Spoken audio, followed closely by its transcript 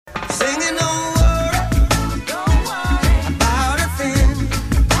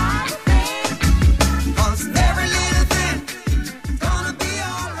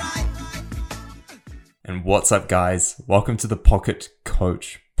What's up, guys? Welcome to the Pocket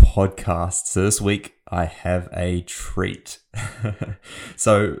Coach podcast. So this week I have a treat.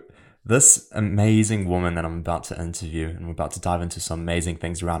 So this amazing woman that I'm about to interview, and we're about to dive into some amazing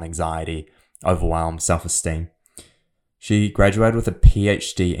things around anxiety, overwhelm, self-esteem. She graduated with a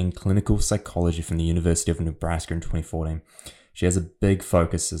PhD in clinical psychology from the University of Nebraska in 2014. She has a big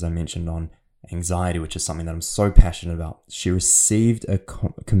focus, as I mentioned, on anxiety, which is something that I'm so passionate about. She received a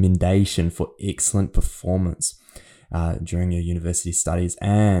commendation for excellent performance during her university studies,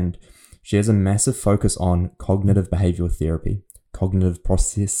 and she has a massive focus on cognitive behavioral therapy, cognitive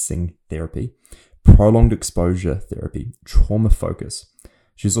processing therapy, prolonged exposure therapy, trauma focus.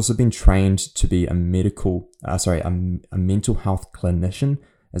 She's also been trained to be a mental health clinician,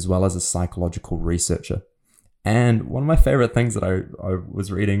 as well as a psychological researcher. And one of my favorite things that I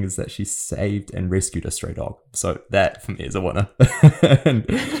was reading is that she saved and rescued a stray dog. So that for me is a winner.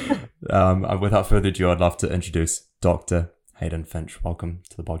 And without further ado, I'd love to introduce Dr. Hayden Finch. Welcome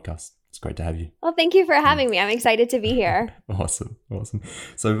to the podcast. It's great to have you. Well, thank you for having me. I'm excited to be here. Awesome.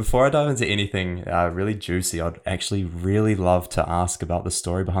 So before I dive into anything really juicy, I'd actually really love to ask about the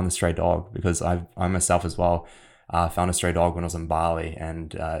story behind the stray dog, because I myself as well found a stray dog when I was in Bali,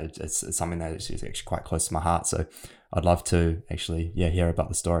 and it's something that is actually quite close to my heart. So I'd love to actually hear about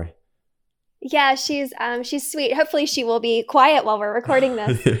the story. Yeah, she's sweet. Hopefully she will be quiet while we're recording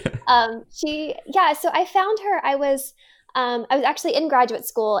this. So I found her. I was actually in graduate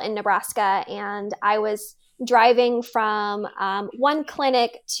school in Nebraska, and I was driving from one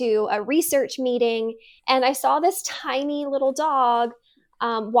clinic to a research meeting, and I saw this tiny little dog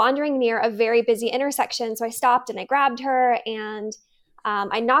wandering near a very busy intersection. So I stopped and I grabbed her, and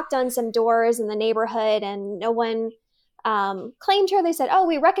I knocked on some doors in the neighborhood, and no one claimed her. They said, "Oh,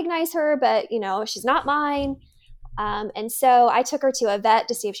 we recognize her, but she's not mine." And so I took her to a vet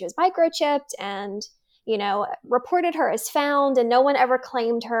to see if she was microchipped, and reported her as found, and no one ever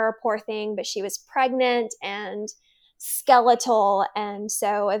claimed her, poor thing, but she was pregnant and skeletal. And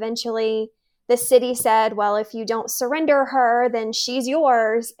so eventually the city said, well, if you don't surrender her, then she's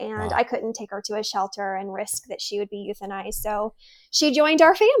yours. And Wow. I couldn't take her to a shelter and risk that she would be euthanized. So she joined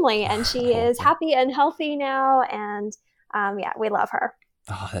our family, and she is happy and healthy now. And we love her.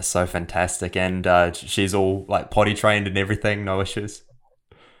 Oh, that's so fantastic. And she's all like potty trained and everything, no issues?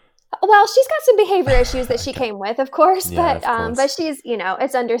 Well, she's got some behavior issues that she came with, of course, Yeah, but of course. but she's,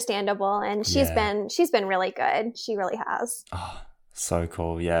 it's understandable, and she's been really good. She really has. Oh, so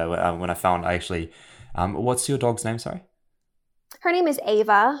cool. Yeah. When I found what's your dog's name? Sorry. Her name is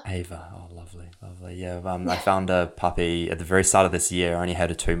Ava. Ava. Oh, lovely. Yeah. I found a puppy at the very start of this year. I only had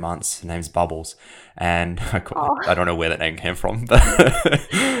her 2 months. Her name's Bubbles. And I don't know where that name came from, but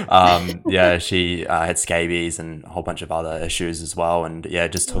she had scabies and a whole bunch of other issues as well. And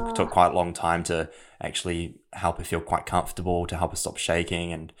it just took quite a long time to actually help her feel quite comfortable, to help her stop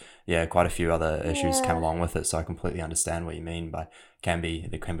shaking. And quite a few other issues came along with it. So I completely understand what you mean by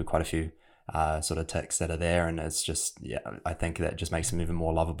there can be quite a few sort of ticks that are there, and it's just I think that just makes them even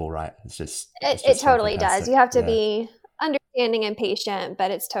more lovable, right? It totally does. You have to be understanding and patient,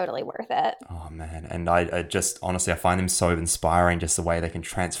 but it's totally worth it. Oh man. And I just honestly I find them so inspiring, just the way they can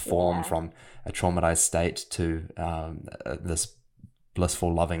transform from a traumatized state to this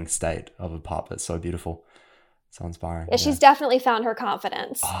blissful, loving state of a pup. It's so beautiful, so inspiring. She's definitely found her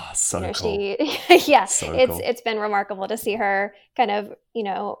confidence. Oh, so cool. It's been remarkable to see her kind of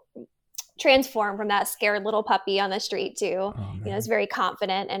transform from that scared little puppy on the street to this very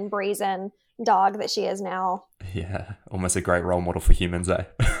confident and brazen dog that she is now. Yeah, almost a great role model for humans, eh?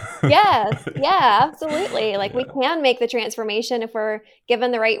 Yes, absolutely. We can make the transformation if we're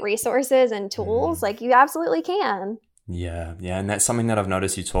given the right resources and tools. You absolutely can. Yeah, and that's something that I've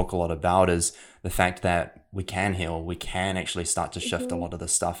noticed you talk a lot about, is the fact that we can heal, we can actually start to shift a lot of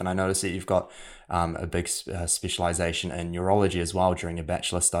this stuff. And I noticed that you've got a big specialization in neurology as well during your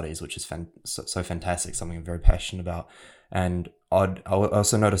bachelor studies, which is so fantastic, something I'm very passionate about. And I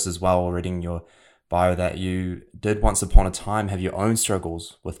also noticed as well, reading your bio, that you did once upon a time have your own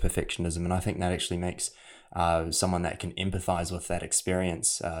struggles with perfectionism. And I think that actually makes someone that can empathize with that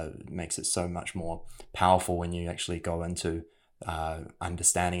experience, makes it so much more powerful when you actually go into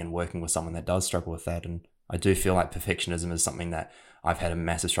understanding and working with someone that does struggle with that. And I do feel like perfectionism is something that I've had a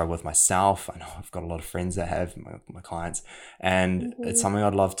massive struggle with myself. I know I've got a lot of friends that have, my clients, and it's something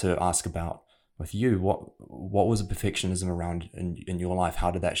I'd love to ask about with you. What was the perfectionism around in your life?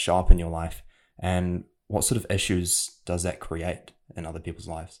 How did that show up in your life? And what sort of issues does that create in other people's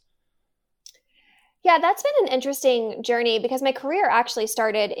lives? Yeah, that's been an interesting journey, because my career actually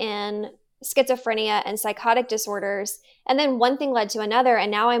started in schizophrenia and psychotic disorders. And then one thing led to another.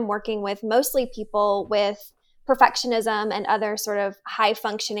 And now I'm working with mostly people with perfectionism and other sort of high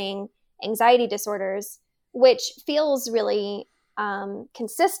functioning anxiety disorders, which feels really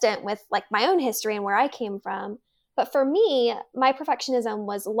consistent with like my own history and where I came from. But for me, my perfectionism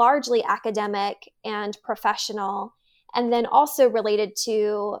was largely academic and professional, and then also related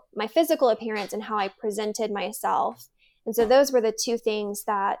to my physical appearance and how I presented myself. And so those were the two things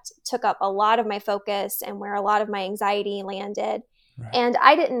that took up a lot of my focus and where a lot of my anxiety landed. Right. And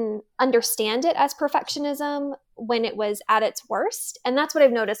I didn't understand it as perfectionism when it was at its worst. And that's what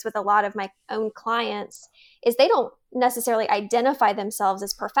I've noticed with a lot of my own clients is they don't necessarily identify themselves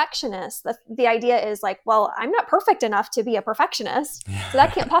as perfectionists. The idea is like, well, I'm not perfect enough to be a perfectionist, so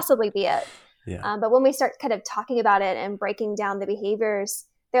that can't possibly be it. Yeah. But when we start kind of talking about it and breaking down the behaviors,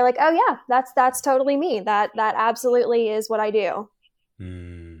 they're like, oh yeah, that's totally me. That absolutely is what I do.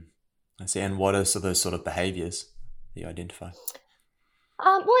 I see. And what are those sort of behaviors that you identify?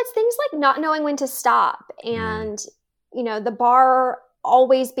 Well, it's things like not knowing when to stop and, the bar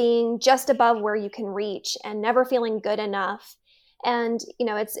always being just above where you can reach and never feeling good enough. And,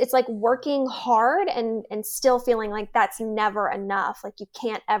 it's like working hard and still feeling like that's never enough. Like you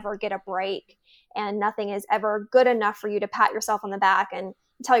can't ever get a break and nothing is ever good enough for you to pat yourself on the back and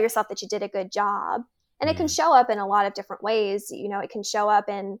tell yourself that you did a good job. And it can show up in a lot of different ways. It can show up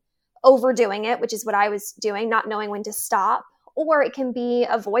in overdoing it, which is what I was doing, not knowing when to stop. Or it can be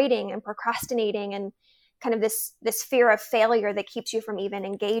avoiding and procrastinating and kind of this fear of failure that keeps you from even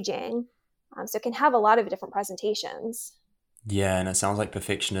engaging. So it can have a lot of different presentations. Yeah, and it sounds like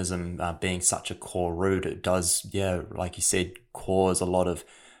perfectionism being such a core root, it does, like you said, cause a lot of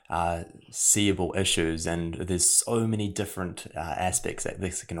seeable issues. And there's so many different aspects that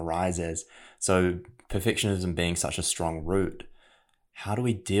this can arise as. So perfectionism being such a strong root, how do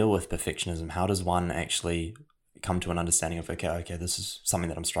we deal with perfectionism? How does one actually come to an understanding of, okay, this is something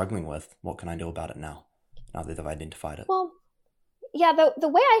that I'm struggling with. What can I do about it now that I've identified it? Well, yeah, the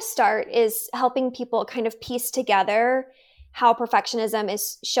way I start is helping people kind of piece together how perfectionism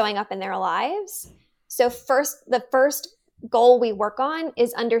is showing up in their lives. So the first goal we work on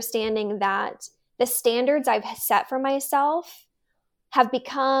is understanding that the standards I've set for myself have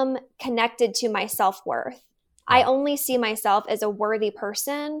become connected to my self-worth. I only see myself as a worthy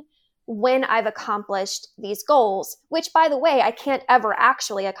person when I've accomplished these goals, which, by the way, I can't ever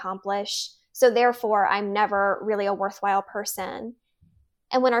actually accomplish. So therefore, I'm never really a worthwhile person.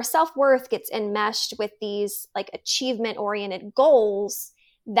 And when our self-worth gets enmeshed with these like achievement-oriented goals,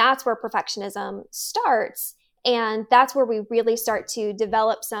 that's where perfectionism starts. And that's where we really start to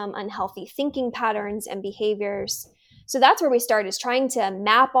develop some unhealthy thinking patterns and behaviors. So that's where we start, is trying to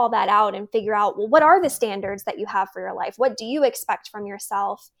map all that out and figure out, well, what are the standards that you have for your life? What do you expect from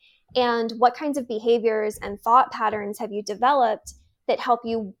yourself? And what kinds of behaviors and thought patterns have you developed that help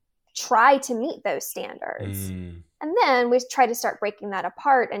you try to meet those standards? And then we try to start breaking that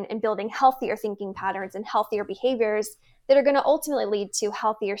apart and building healthier thinking patterns and healthier behaviors that are going to ultimately lead to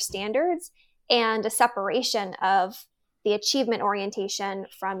healthier standards and a separation of the achievement orientation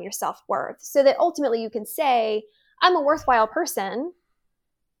from your self-worth, so that ultimately you can say, I'm a worthwhile person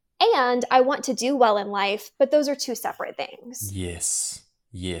and I want to do well in life, but those are two separate things. Yes.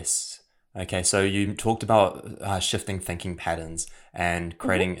 Okay, so you talked about shifting thinking patterns and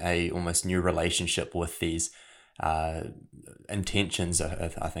creating a almost new relationship with these intentions,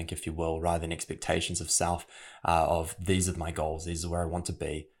 I think, if you will, rather than expectations of self, of these are my goals, these are where I want to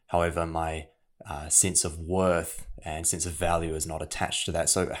be. However, my sense of worth and sense of value is not attached to that.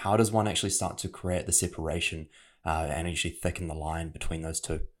 So how does one actually start to create the separation and actually thicken the line between those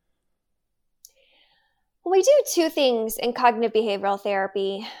two? Well, we do two things in cognitive behavioral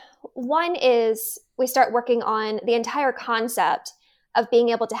therapy. One is we start working on the entire concept of being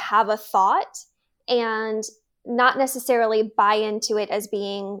able to have a thought and not necessarily buy into it as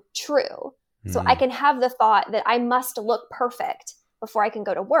being true. So I can have the thought that I must look perfect before I can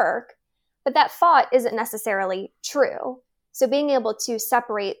go to work, but that thought isn't necessarily true. So being able to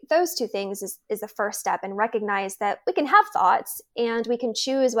separate those two things is the first step, and recognize that we can have thoughts and we can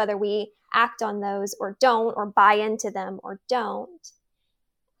choose whether we act on those or don't, or buy into them or don't.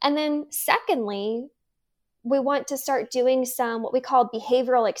 And then secondly, we want to start doing some what we call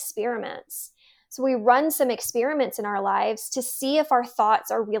behavioral experiments. So we run some experiments in our lives to see if our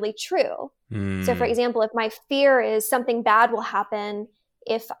thoughts are really true. So for example, if my fear is something bad will happen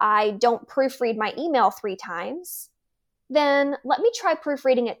if I don't proofread my email 3 times, then let me try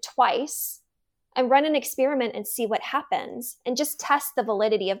proofreading it twice and run an experiment and see what happens, and just test the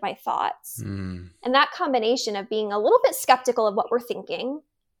validity of my thoughts. And that combination of being a little bit skeptical of what we're thinking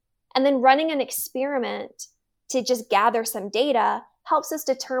And then running an experiment to just gather some data helps us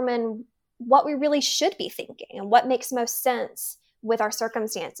determine what we really should be thinking and what makes most sense with our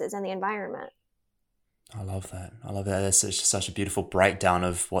circumstances and the environment. I love that. I love that. That's just such a beautiful breakdown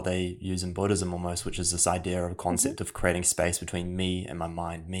of what they use in Buddhism almost, which is this idea of a concept of creating space between me and my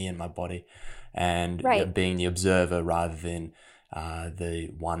mind, me and my body, and being the observer rather than the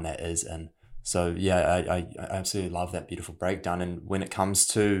one that is in. So yeah, I absolutely love that beautiful breakdown. And when it comes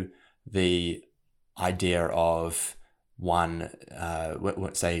to the idea of one,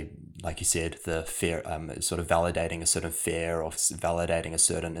 say, like you said, the fear, sort of validating a certain fear or validating a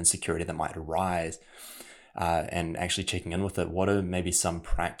certain insecurity that might arise, and actually checking in with it, what are maybe some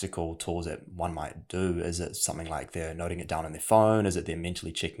practical tools that one might do? Is it something like they're noting it down on their phone? Is it they're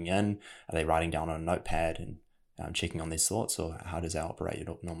mentally checking in? Are they writing down on a notepad and checking on these thoughts? Or how does that operate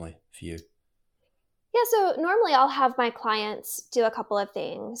normally for you? Yeah, so normally I'll have my clients do a couple of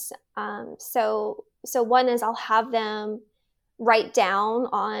things. So one is I'll have them write down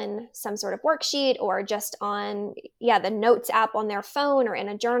on some sort of worksheet or just on, the notes app on their phone or in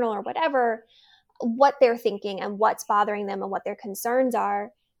a journal or whatever, what they're thinking and what's bothering them and what their concerns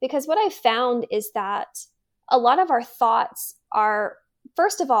are. Because what I've found is that a lot of our thoughts are,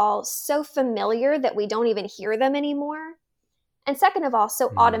 first of all, so familiar that we don't even hear them anymore. And second of all,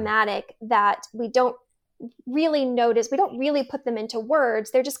 so automatic that we don't really notice, we don't really put them into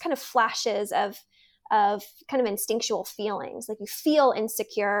words. They're just kind of flashes of kind of instinctual feelings. Like you feel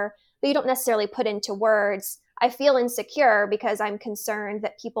insecure, but you don't necessarily put into words, I feel insecure because I'm concerned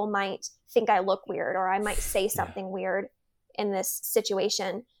that people might think I look weird or I might say something weird in this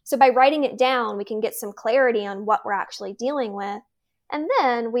situation. So by writing it down, we can get some clarity on what we're actually dealing with. And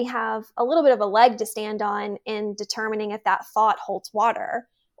then we have a little bit of a leg to stand on in determining if that thought holds water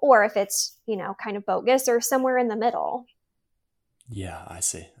or if it's, kind of bogus or somewhere in the middle. Yeah, I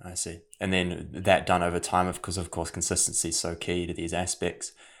see. And then that done over time, because of course, consistency is so key to these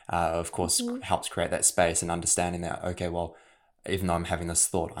aspects, of course, helps create that space and understanding that, okay, well, even though I'm having this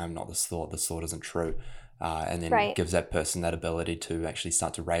thought, I'm not this thought isn't true. And then gives that person that ability to actually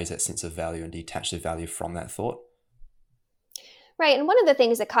start to raise that sense of value and detach their value from that thought. Right. And one of the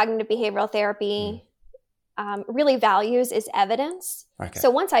things that cognitive behavioral therapy really values is evidence. Okay. So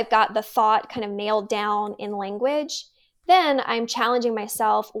once I've got the thought kind of nailed down in language, then I'm challenging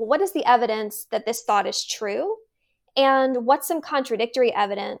myself, well, what is the evidence that this thought is true? And what's some contradictory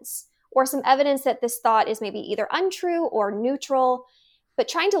evidence or some evidence that this thought is maybe either untrue or neutral, but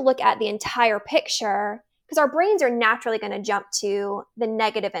trying to look at the entire picture, because our brains are naturally going to jump to the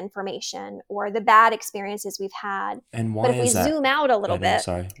negative information or the bad experiences we've had. And why but if is we that? zoom out a little bit.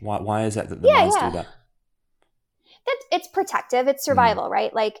 Sorry. Why is that the minds do that? It's protective. It's survival,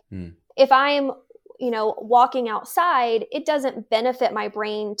 right? Like if I'm walking outside, it doesn't benefit my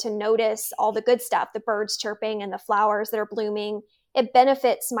brain to notice all the good stuff, the birds chirping and the flowers that are blooming. It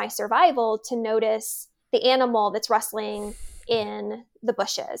benefits my survival to notice the animal that's rustling in the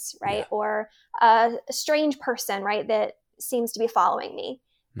bushes, right? Yeah. Or a strange person, right, that seems to be following me.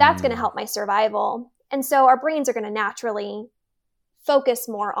 That's going to help my survival. And so our brains are going to naturally focus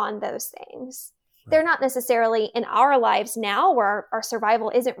more on those things. They're not necessarily in our lives now where our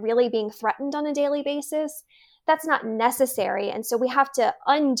survival isn't really being threatened on a daily basis. That's not necessary. And so we have to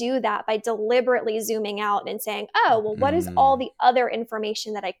undo that by deliberately zooming out and saying, oh, well, what is all the other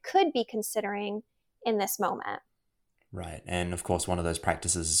information that I could be considering in this moment? Right. And of course, one of those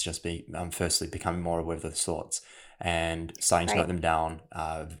practices is just firstly becoming more aware of those thoughts and starting to note them down,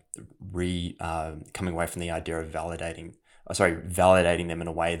 coming away from the idea of validating them in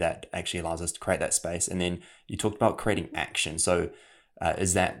a way that actually allows us to create that space. And then you talked about creating action. So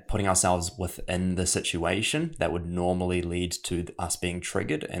is that putting ourselves within the situation that would normally lead to us being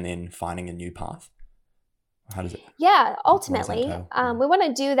triggered and then finding a new path? How does it? Yeah, ultimately, we want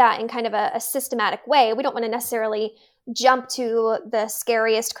to do that in kind of a systematic way. We don't want to necessarily jump to the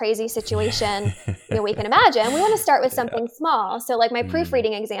scariest, crazy situation we can imagine. We want to start with something small. So like my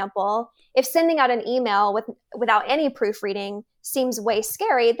proofreading example, if sending out an email without any proofreading seems way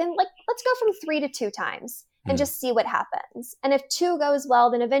scary, then let's go from 3 to 2 times and just see what happens. And if 2 goes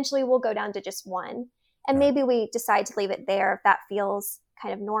well, then eventually we'll go down to just 1. And maybe we decide to leave it there if that feels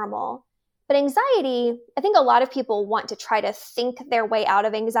kind of normal. But anxiety, I think a lot of people want to try to think their way out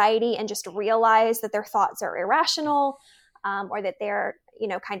of anxiety and just realize that their thoughts are irrational or that they're,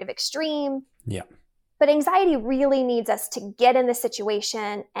 kind of extreme. Yeah. But anxiety really needs us to get in the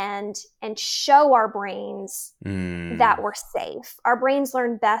situation and show our brains that we're safe. Our brains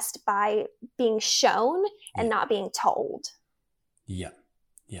learn best by being shown and not being told. Yeah.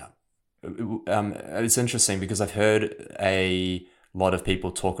 Yeah. It's interesting because I've heard a lot of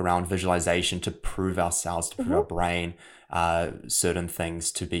people talk around visualization to prove ourselves, to prove our brain certain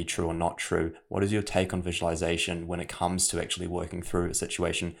things to be true or not true. What is your take on visualization when it comes to actually working through a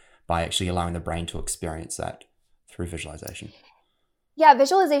situation by actually allowing the brain to experience that through visualization? Yeah,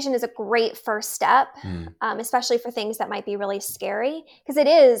 visualization is a great first step, especially for things that might be really scary, because it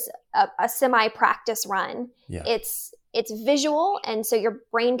is a semi-practice run. Yeah. It's visual, and so your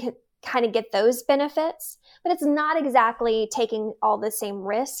brain can kind of get those benefits, but it's not exactly taking all the same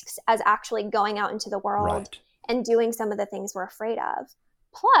risks as actually going out into the world and doing some of the things we're afraid of.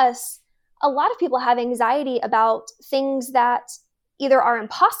 Plus, a lot of people have anxiety about things that either are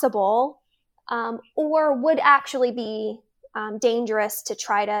impossible or would actually be dangerous to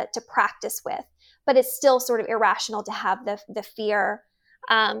try to practice with, but it's still sort of irrational to have the fear.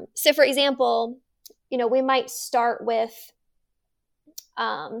 So for example, we might start with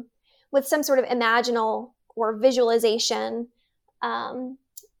some sort of imaginal or visualization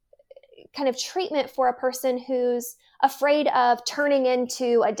kind of treatment for a person who's afraid of turning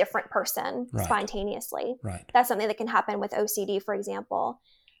into a different person spontaneously. Right. That's something that can happen with OCD, for example.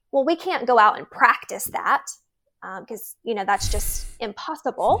 Well, we can't go out and practice that because, that's just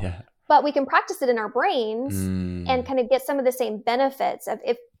impossible. Yeah. But we can practice it in our brains and kind of get some of the same benefits of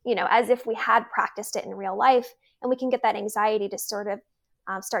as if we had practiced it in real life, and we can get that anxiety to sort of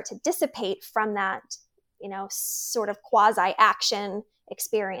start to dissipate from that, sort of quasi-action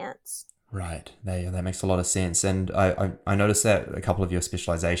experience. Right. That makes a lot of sense. And I noticed that a couple of your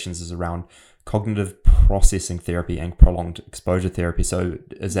specializations is around cognitive processing therapy and prolonged exposure therapy. So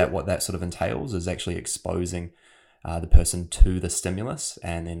is that what that sort of entails, is actually exposing the person to the stimulus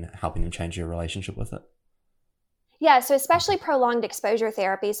and then helping them change your relationship with it? Yeah, so especially prolonged exposure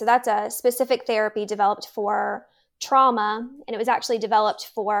therapy. So that's a specific therapy developed for trauma, and it was actually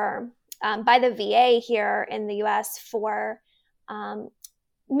developed for by the VA here in the US for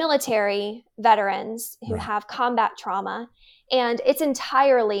military veterans who have combat trauma. And it's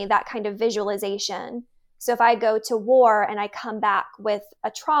entirely that kind of visualization. So if I go to war and I come back with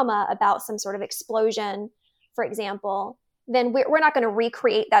a trauma about some sort of explosion, for example, then we're not going to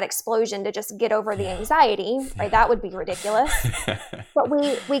recreate that explosion to just get over the anxiety, right? That would be ridiculous. But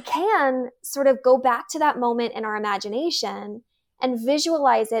we can sort of go back to that moment in our imagination and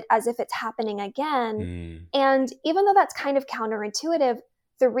visualize it as if it's happening again. And even though that's kind of counterintuitive,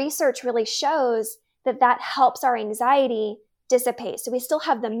 the research really shows that helps our anxiety dissipate. So we still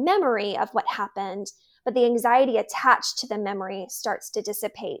have the memory of what happened, but the anxiety attached to the memory starts to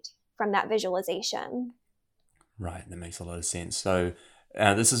dissipate from that visualization. Right. That makes a lot of sense. So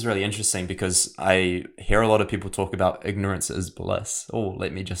this is really interesting because I hear a lot of people talk about ignorance is bliss. Oh,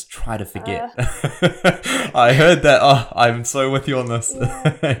 let me just try to forget. I heard that. Oh, I'm so with you on this.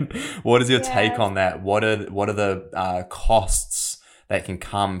 Yeah. What is your take on that? What are the costs that can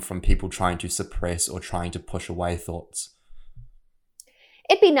come from people trying to suppress or trying to push away thoughts?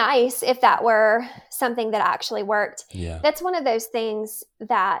 It'd be nice if that were something that actually worked. Yeah. That's one of those things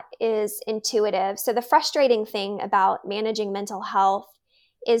that is intuitive. So the frustrating thing about managing mental health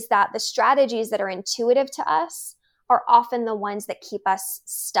is that the strategies that are intuitive to us are often the ones that keep us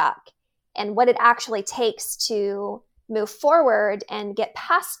stuck. And what it actually takes to move forward and get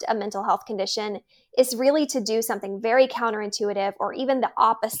past a mental health condition is really to do something very counterintuitive or even the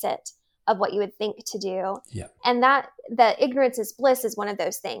opposite of what you would think to do. Yeah. And that the ignorance is bliss is one of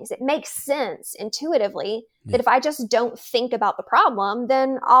those things. It makes sense intuitively that if I just don't think about the problem,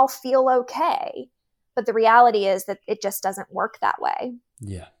 then I'll feel okay. But the reality is that it just doesn't work that way.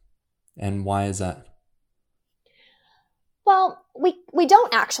 Yeah. And why is that? Well, we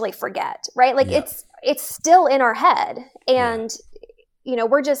don't actually forget, right? Like it's still in our head, and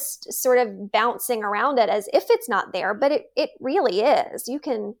we're just sort of bouncing around it as if it's not there, but it really is. You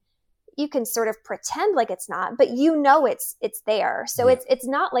can sort of pretend like it's not, but it's there. So it's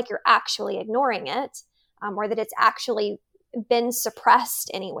not like you're actually ignoring it, or that it's actually been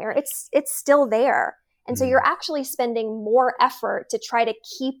suppressed anywhere. It's still there. And so you're actually spending more effort to try to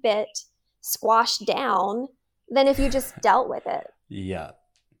keep it squashed down than if you just dealt with it. Yeah.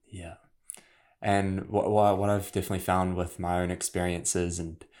 Yeah. And what I've definitely found with my own experiences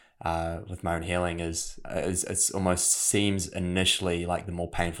and with my own healing is it's almost seems initially like the more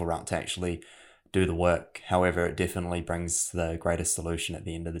painful route to actually do the work. However, it definitely brings the greatest solution at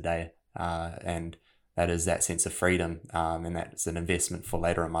the end of the day. And that is that sense of freedom. And that's an investment for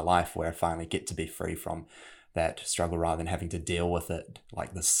later in my life where I finally get to be free from that struggle rather than having to deal with it,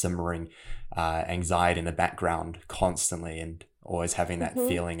 like the simmering anxiety in the background constantly and always having that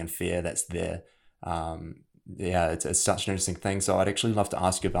feeling and fear that's there. It's such an interesting thing. So I'd actually love to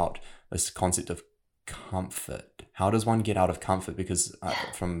ask you about this concept of comfort? How does one get out of comfort? Because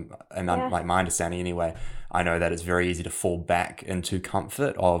my understanding anyway, I know that it's very easy to fall back into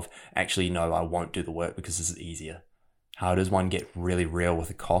comfort of actually, no, I won't do the work because this is easier. How does one get really real with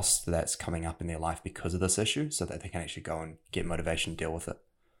the cost that's coming up in their life because of this issue so that they can actually go and get motivation, deal with it?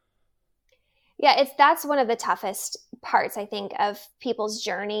 Yeah, that's one of the toughest parts, I think, of people's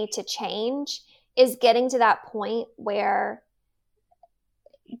journey to change, is getting to that point where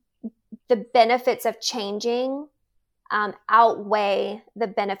the benefits of changing outweigh the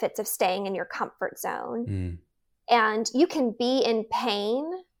benefits of staying in your comfort zone. And you can be in pain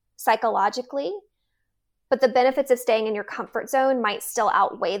psychologically, but the benefits of staying in your comfort zone might still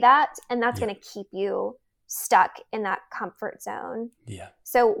outweigh that. And that's going to keep you stuck in that comfort zone. Yeah.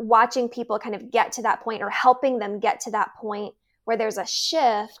 So watching people kind of get to that point, or helping them get to that point where there's a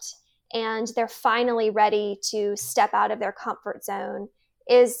shift and they're finally ready to step out of their comfort zone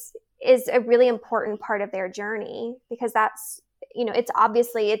is a really important part of their journey, because that's,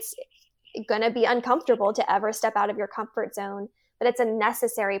 it's going to be uncomfortable to ever step out of your comfort zone, but it's a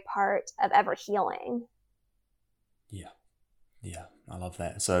necessary part of ever healing. Yeah, I love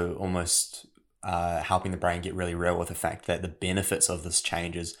that. So almost helping the brain get really real with the fact that the benefits of this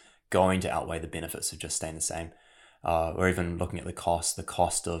change is going to outweigh the benefits of just staying the same. Or even looking at the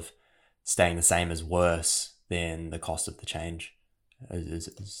cost of staying the same is worse than the cost of the change.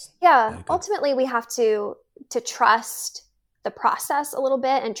 Ultimately we have to trust the process a little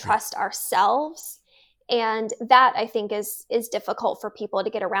bit and trust ourselves. And that, I think, is difficult for people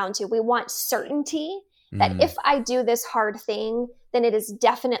to get around to. We want certainty that if I do this hard thing, then it is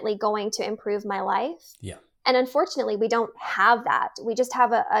definitely going to improve my life. Yeah. And unfortunately, we don't have that. We just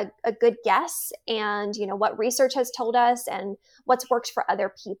have a good guess and, what research has told us and what's worked for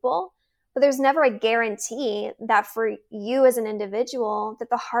other people. But there's never a guarantee that for you as an individual that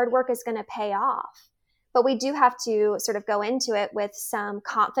the hard work is going to pay off. But we do have to sort of go into it with some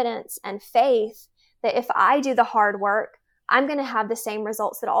confidence and faith that if I do the hard work, I'm going to have the same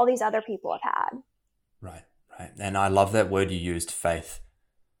results that all these other people have had. Right. And I love that word you used, faith.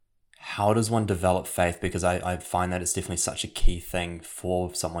 How does one develop faith? Because I find that it's definitely such a key thing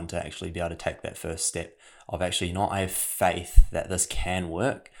for someone to actually be able to take that first step of actually, I have faith that this can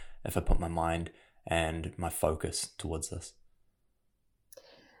work if I put my mind and my focus towards this.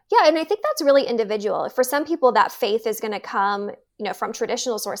 Yeah, and I think that's really individual. For some people, that faith is going to come, from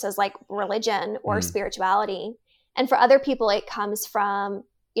traditional sources like religion or spirituality. And for other people, it comes from,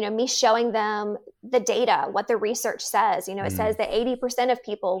 me showing them the data, what the research says. It says that 80% of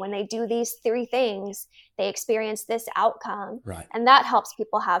people, when they do these 3 things, they experience this outcome. Right. And that helps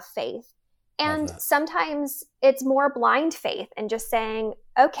people have faith. And sometimes it's more blind faith and just saying,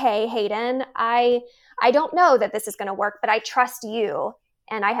 okay, Hayden, I don't know that this is going to work, but I trust you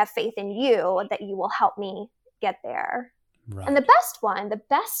and I have faith in you that you will help me get there. Right. And the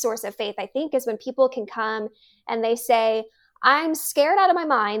best source of faith, I think, is when people can come and they say, I'm scared out of my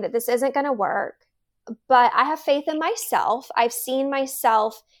mind that this isn't going to work, but I have faith in myself. I've seen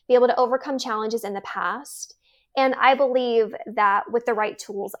myself be able to overcome challenges in the past. And I believe that with the right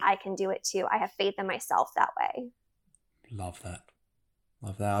tools, I can do it too. I have faith in myself that way. Love that.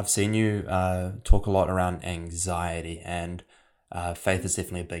 I've seen you talk a lot around anxiety, and faith is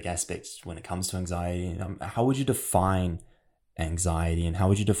definitely a big aspect when it comes to anxiety. How would you define anxiety, and how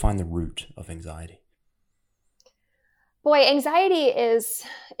would you define the root of anxiety? Boy, anxiety is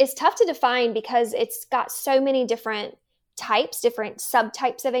tough to define because it's got so many different types, different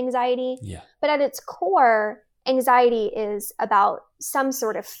subtypes of anxiety. Yeah. But at its core, anxiety is about some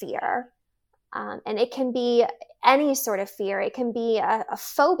sort of fear. And it can be any sort of fear. It can be a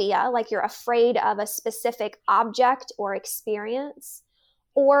phobia, like you're afraid of a specific object or experience,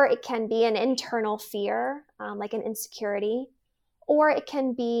 or it can be an internal fear, like an insecurity, or it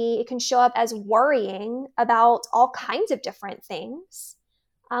can show up as worrying about all kinds of different things,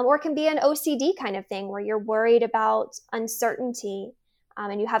 or it can be an OCD kind of thing where you're worried about uncertainty,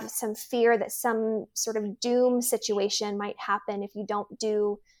 and you have some fear that some sort of doom situation might happen if you don't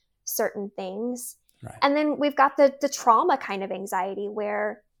do certain things. Right. And then we've got the trauma kind of anxiety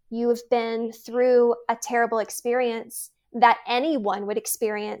where you've been through a terrible experience that anyone would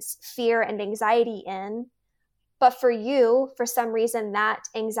experience fear and anxiety in. But for you, for some reason, that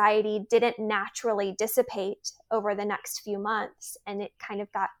anxiety didn't naturally dissipate over the next few months. And it kind of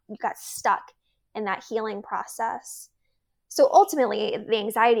you got stuck in that healing process. So ultimately, the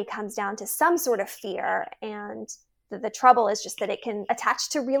anxiety comes down to some sort of fear. And the trouble is just that it can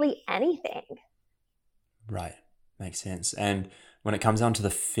attach to really anything. Right. Makes sense. And when it comes down to the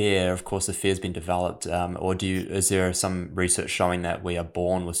fear, of course, the fear's been developed. Or is there some research showing that we are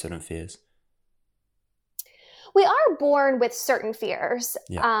born with certain fears? We are born with certain fears,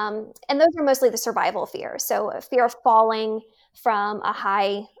 and those are mostly the survival fears. So a fear of falling from a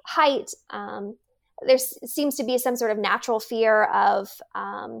high height. There seems to be some sort of natural fear of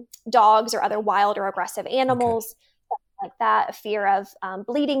dogs or other wild or aggressive animals, like that, a fear of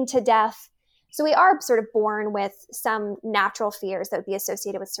bleeding to death. So we are sort of born with some natural fears that would be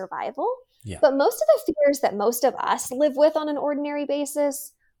associated with survival. Yeah. But most of the fears that most of us live with on an ordinary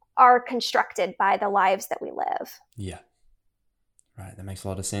basis are constructed by the lives that we live. Yeah. Right. That makes a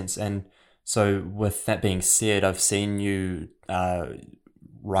lot of sense. And so with that being said, I've seen you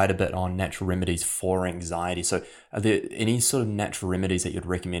write a bit on natural remedies for anxiety. So are there any sort of natural remedies that you'd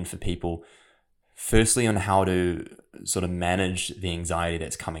recommend for people, firstly on how to sort of manage the anxiety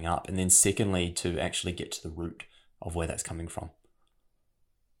that's coming up, and then secondly to actually get to the root of where that's coming from?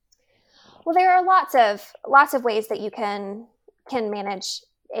 Well, there are lots of ways that you can manage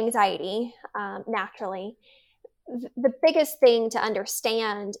anxiety naturally. The biggest thing to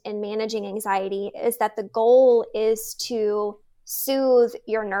understand in managing anxiety is that the goal is to soothe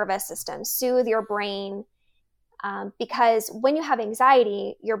your nervous system, soothe your brain, because when you have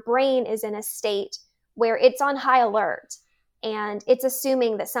anxiety, your brain is in a state where it's on high alert and it's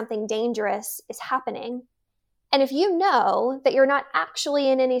assuming that something dangerous is happening. And if you know that you're not actually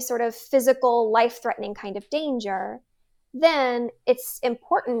in any sort of physical, life-threatening kind of danger, then it's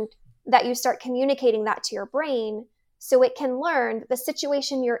important that you start communicating that to your brain so it can learn that the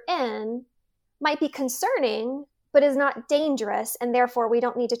situation you're in might be concerning, but is not dangerous, and therefore we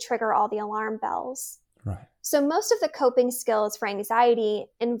don't need to trigger all the alarm bells. Right. So most of the coping skills for anxiety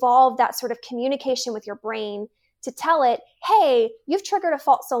involve that sort of communication with your brain to tell it, hey, you've triggered a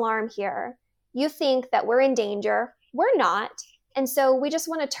false alarm here. You think that we're in danger. We're not. And so we just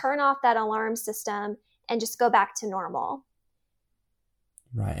want to turn off that alarm system and just go back to normal.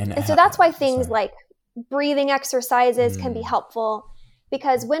 Right. And so that's why things like breathing exercises can be helpful,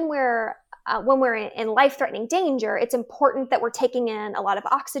 because when we're in life-threatening danger, it's important that we're taking in a lot of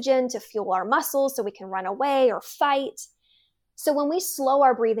oxygen to fuel our muscles so we can run away or fight. So when we slow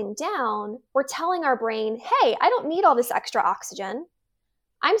our breathing down, we're telling our brain, hey, I don't need all this extra oxygen.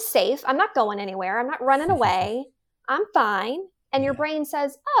 I'm safe. I'm not going anywhere. I'm not running away. I'm fine. And your brain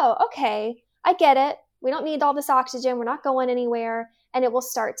says, oh, okay, I get it. We don't need all this oxygen. We're not going anywhere. And it will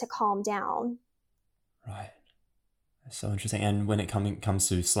start to calm down. Right. That's so interesting. And when it comes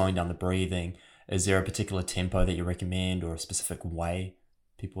to slowing down the breathing, is there a particular tempo that you recommend or a specific way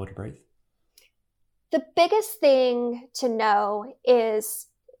people would breathe? The biggest thing to know is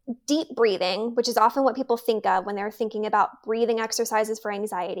deep breathing, which is often what people think of when they're thinking about breathing exercises for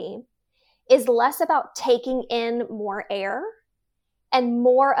anxiety, is less about taking in more air and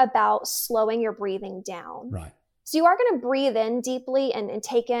more about slowing your breathing down. Right. So you are going to breathe in deeply and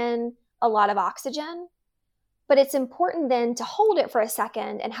take in a lot of oxygen, but it's important then to hold it for a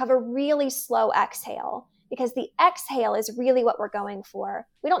second and have a really slow exhale, because the exhale is really what we're going for.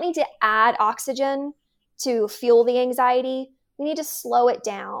 We don't need to add oxygen to fuel the anxiety. We need to slow it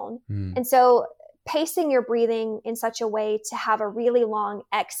down. And so pacing your breathing in such a way to have a really long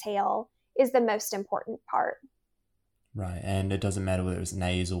exhale is the most important part. Right. And it doesn't matter whether it's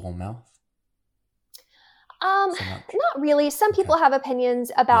nasal or mouth? Not really. Some people have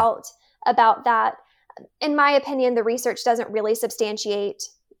opinions about that. In my opinion, the research doesn't really substantiate,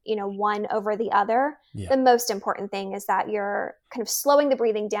 one over the other. Yeah. The most important thing is that you're kind of slowing the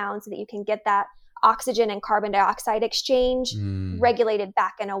breathing down so that you can get that oxygen and carbon dioxide exchange regulated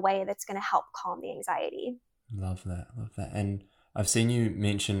back in a way that's going to help calm the anxiety. Love that. And I've seen you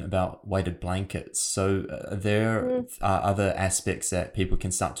mention about weighted blankets. So there are other aspects that people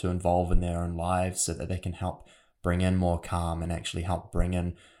can start to involve in their own lives so that they can help bring in more calm and actually help bring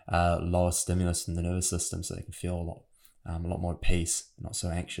in lower stimulus in the nervous system so they can feel a lot more at peace, not so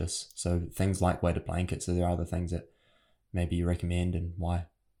anxious. So things like weighted blankets, are there other things that maybe you recommend and why?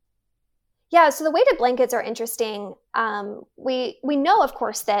 Yeah, so the weighted blankets are interesting. We know, of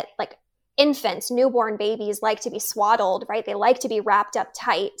course, that like infants, newborn babies like to be swaddled, right? They like to be wrapped up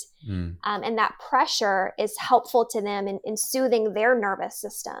tight. And that pressure is helpful to them in soothing their nervous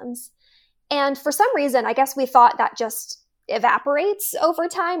systems. And for some reason, I guess we thought that just evaporates over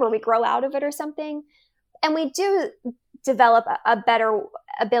time or we grow out of it or something. And we do develop a better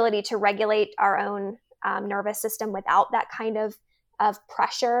ability to regulate our own nervous system without that kind of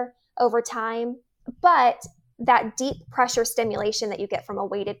pressure over time. But that deep pressure stimulation that you get from a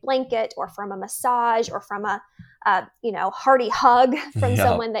weighted blanket or from a massage or from a hearty hug from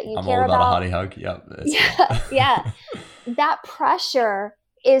someone that you care about. I'm all about a hearty hug. Yeah. That pressure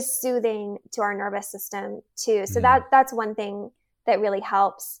is soothing to our nervous system too. So that's one thing that really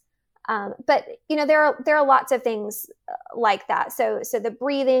helps. But there are lots of things like that. So the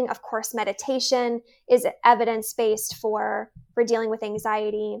breathing, of course, meditation is evidence-based for dealing with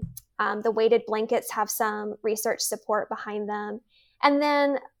anxiety. The weighted blankets have some research support behind them. And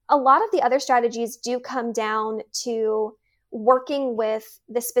then a lot of the other strategies do come down to working with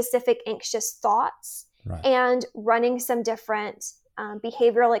the specific anxious thoughts, right, and running some different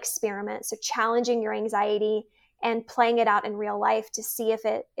behavioral experiments. So challenging your anxiety and playing it out in real life to see if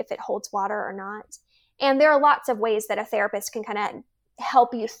it holds water or not. And there are lots of ways that a therapist can kind of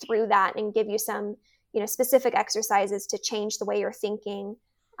help you through that and give you some, specific exercises to change the way you're thinking,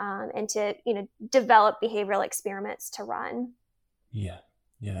 and to, develop behavioral experiments to run. Yeah.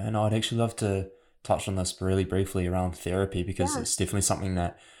 And I'd actually love to touch on this really briefly around therapy, because it's definitely something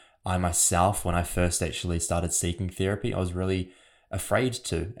that I myself, when I first actually started seeking therapy, I was really afraid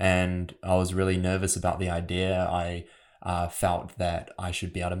to, and I was really nervous about the idea. I felt that I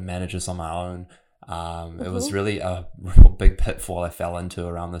should be able to manage this on my own. It was really a real big pitfall I fell into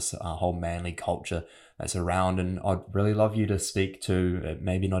around this whole manly culture that's around, and I'd really love you to speak to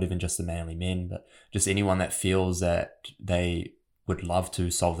maybe not even just the manly men, but just anyone that feels that they would love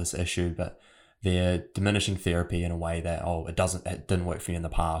to solve this issue, but they're diminishing therapy in a way that, it didn't work for you in the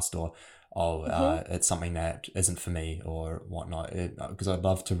past, or it's something that isn't for me or whatnot. Because I'd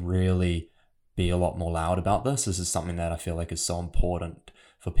love to really be a lot more loud about this. This is something that I feel like is so important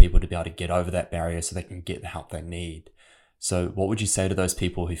for people to be able to get over that barrier so they can get the help they need. So what would you say to those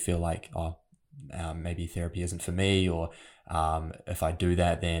people who feel like, maybe therapy isn't for me, or if I do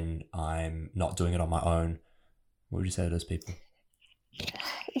that, then I'm not doing it on my own? What would you say to those people?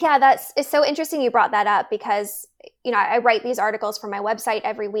 Yeah, it's so interesting you brought that up, because, I write these articles for my website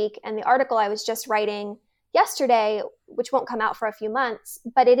every week, and the article I was just writing yesterday, which won't come out for a few months,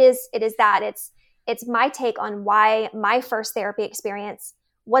 but it's my take on why my first therapy experience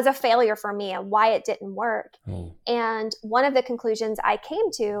was a failure for me and why it didn't work. And one of the conclusions I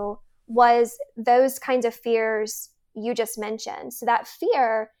came to was those kinds of fears you just mentioned. So that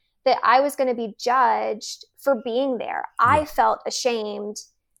fear that I was going to be judged for being there. I felt ashamed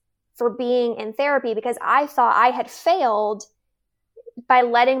for being in therapy because I thought I had failed by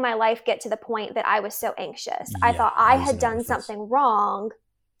letting my life get to the point that I was so anxious. I thought I had done something wrong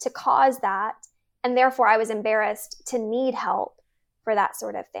to cause that, and therefore I was embarrassed to need help for that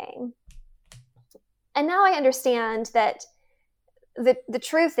sort of thing. And now I understand that the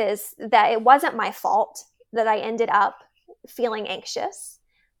truth is that it wasn't my fault that I ended up feeling anxious.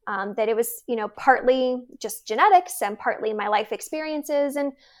 That it was, partly just genetics and partly my life experiences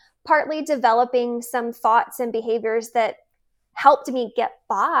and partly developing some thoughts and behaviors that helped me get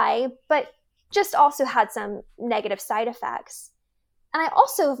by, but just also had some negative side effects. And I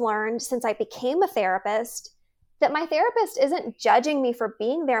also have learned since I became a therapist that my therapist isn't judging me for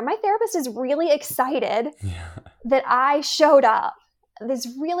being there. My therapist is really excited that I showed up,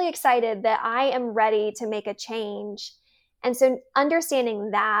 is really excited that I am ready to make a change. And so understanding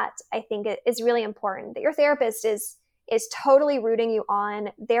that, I think, is really important, that your therapist is totally rooting you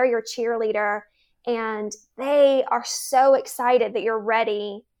on. They're your cheerleader, and they are so excited that you're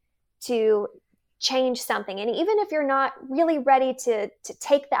ready to change something. And even if you're not really ready to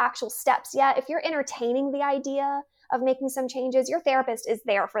take the actual steps yet, if you're entertaining the idea of making some changes, your therapist is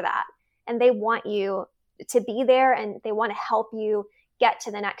there for that. And they want you to be there, and they want to help you get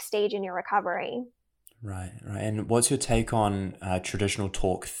to the next stage in your recovery. Right. And what's your take on traditional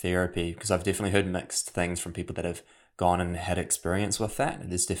talk therapy? Because I've definitely heard mixed things from people that have gone and had experience with that.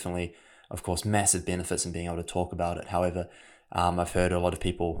 There's definitely, of course, massive benefits in being able to talk about it. However, I've heard a lot of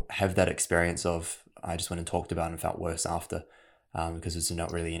people have that experience of, I just went and talked about it and felt worse after, because there's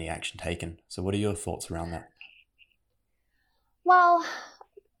not really any action taken. So what are your thoughts around that? Well,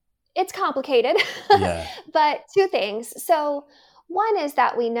 it's complicated, but two things. So one is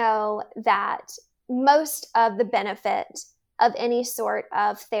that we know that most of the benefit of any sort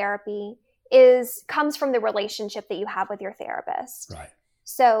of therapy comes from the relationship that you have with your therapist. Right.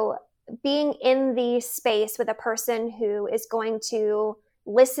 So being in the space with a person who is going to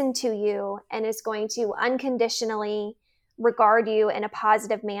listen to you and is going to unconditionally regard you in a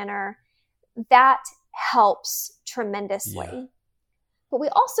positive manner, that helps tremendously. Yeah. But we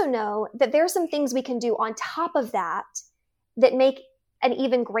also know that there are some things we can do on top of that make an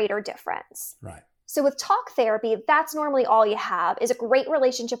even greater difference. Right. So with talk therapy, that's normally all you have, is a great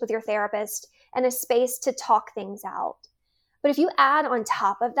relationship with your therapist and a space to talk things out. But if you add on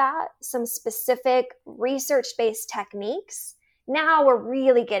top of that some specific research-based techniques, now we're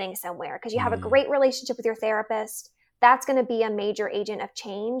really getting somewhere, because you have a great relationship with your therapist. That's going to be a major agent of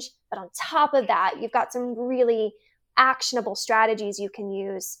change. But on top of that, you've got some really actionable strategies you can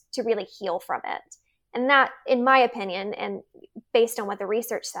use to really heal from it. And that, in my opinion, and based on what the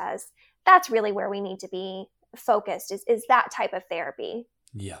research says, that's really where we need to be focused, is that type of therapy.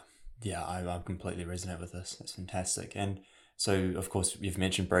 Yeah, I completely resonate with this. That's fantastic. And so, of course, you've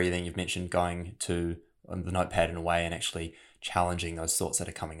mentioned breathing, you've mentioned going to the notepad in a way and actually challenging those thoughts that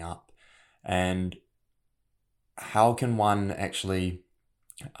are coming up. And how can one actually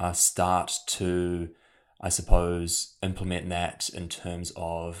start to, I suppose, implement that in terms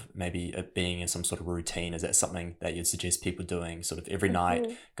of maybe it being in some sort of routine? Is that something that you'd suggest people doing sort of every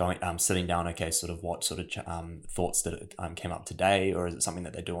night, going, sitting down, okay, sort of what sort of thoughts that came up today, or is it something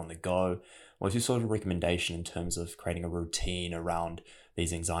that they do on the go? What's your sort of recommendation in terms of creating a routine around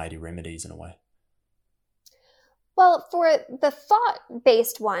these anxiety remedies in a way? Well, for the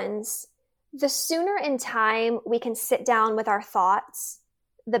thought-based ones, the sooner in time we can sit down with our thoughts,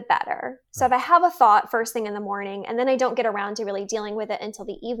 the better. So if I have a thought first thing in the morning and then I don't get around to really dealing with it until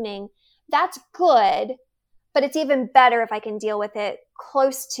the evening, that's good, but it's even better if I can deal with it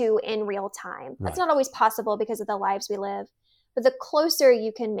close to in real time. That's not always possible because of the lives we live, but the closer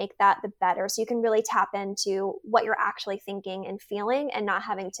you can make that, the better. So you can really tap into what you're actually thinking and feeling and not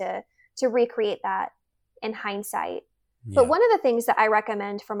having to recreate that in hindsight. But one of the things that I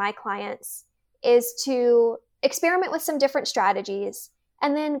recommend for my clients is to experiment with some different strategies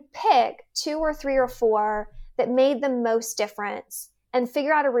and then pick 2 or 3 or 4 that made the most difference and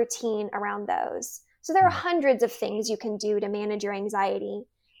figure out a routine around those. So there are hundreds of things you can do to manage your anxiety,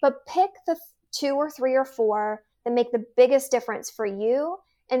 but pick the 2 or 3 or 4 that make the biggest difference for you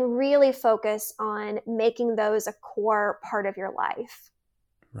and really focus on making those a core part of your life.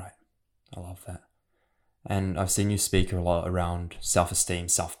 Right. I love that. And I've seen you speak a lot around self-esteem,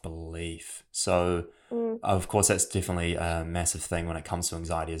 self-belief. So, of course, that's definitely a massive thing when it comes to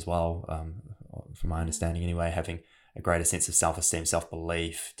anxiety as well. From my understanding anyway, having a greater sense of self-esteem,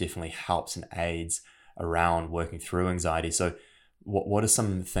 self-belief definitely helps and aids around working through anxiety. So what are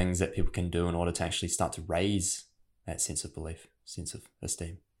some things that people can do in order to actually start to raise that sense of belief, sense of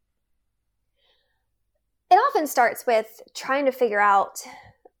esteem? It often starts with trying to figure out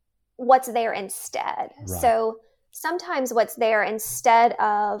what's there instead. Right. So sometimes what's there instead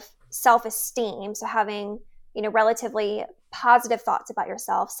of self-esteem, so having, relatively positive thoughts about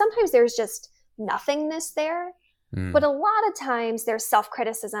yourself, sometimes there's just nothingness there. But a lot of times there's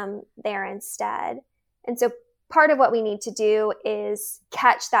self-criticism there instead. And so part of what we need to do is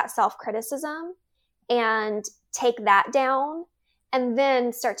catch that self-criticism and take that down and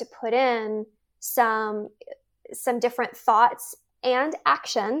then start to put in some different thoughts and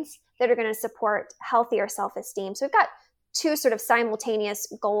actions that are going to support healthier self-esteem. So we've got 2 sort of simultaneous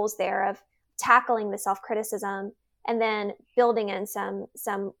goals there of tackling the self-criticism and then building in some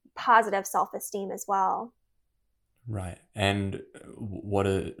positive self-esteem as well. Right. And what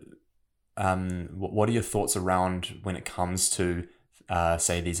are your thoughts around when it comes to,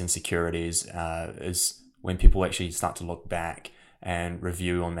 say, these insecurities, is when people actually start to look back and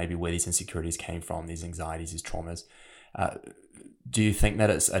review on maybe where these insecurities came from, these anxieties, these traumas, do you think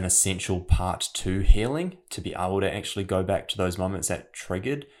that it's an essential part to healing to be able to actually go back to those moments that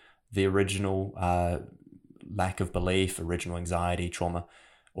triggered the original lack of belief, original anxiety, trauma?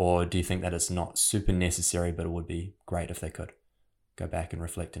 Or do you think that it's not super necessary, but it would be great if they could go back and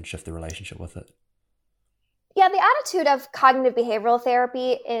reflect and shift the relationship with it? Yeah, the attitude of cognitive behavioral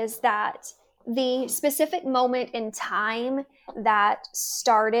therapy is that the specific moment in time that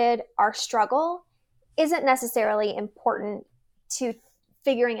started our struggle isn't necessarily important to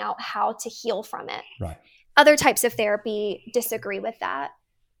figuring out how to heal from it. Right. Other types of therapy disagree with that.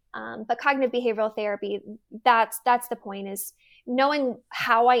 But cognitive behavioral therapy, that's the point, is knowing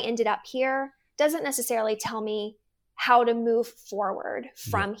how I ended up here doesn't necessarily tell me how to move forward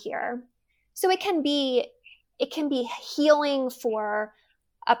from here. So it can be healing for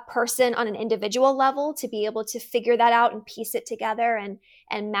a person on an individual level to be able to figure that out and piece it together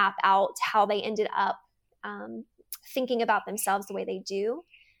and map out how they ended up thinking about themselves the way they do.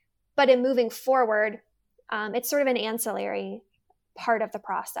 But in moving forward, it's sort of an ancillary part of the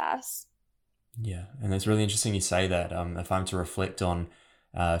process. Yeah, and it's really interesting you say that. If I'm to reflect on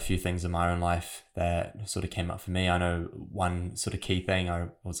a few things in my own life that sort of came up for me, I know one sort of key thing, I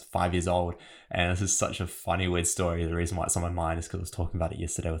was 5 years old, and this is such a funny, weird story. The reason why it's on my mind is because I was talking about it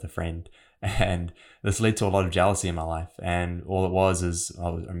yesterday with a friend, and this led to a lot of jealousy in my life. And all it was is, I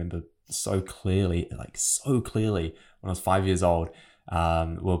remember so clearly, when I was 5 years old, we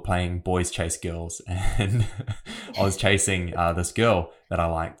were playing boys chase girls, and I was chasing this girl that I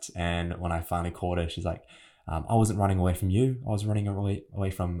liked, and when I finally caught her, she's like, I wasn't running away from you. I was running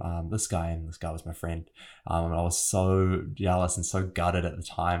away from this guy, and this guy was my friend. And I was so jealous and so gutted at the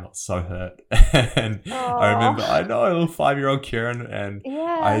time. I was so hurt. And I remember, I know, a little 5-year-old Kieran, and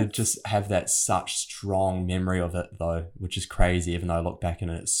I just have that such strong memory of it, though, which is crazy, even though I look back and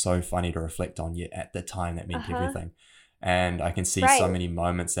it's so funny to reflect on. Yet at the time, that meant everything. And I can see so many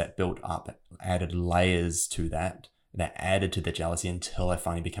moments that built up, added layers to that added to the jealousy until I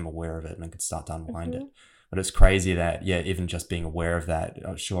finally became aware of it and I could start to unwind it. But it's crazy that, even just being aware of that,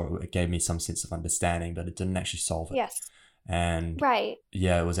 sure, it gave me some sense of understanding, but it didn't actually solve it. Yes. And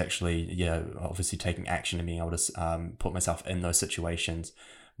it was actually, obviously taking action and being able to put myself in those situations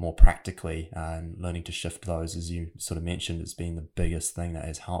more practically, and learning to shift those, as you sort of mentioned, has been the biggest thing that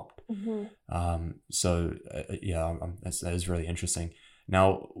has helped. That is really interesting.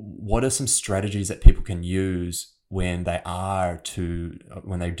 Now, what are some strategies that people can use when they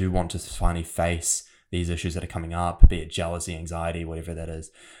do want to finally face these issues that are coming up, be it jealousy, anxiety, whatever that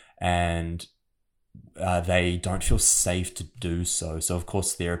is, and they don't feel safe to do so? So of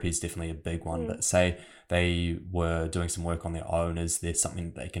course therapy is definitely a big one, but say they were doing some work on their own, is there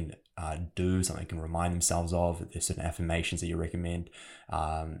something they can do, something they can remind themselves of? There's certain affirmations that you recommend,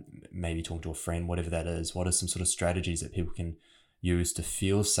 maybe talking to a friend, whatever that is. What are some sort of strategies that people can use to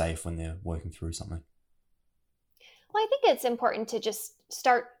feel safe when they're working through something? Well, I think it's important to just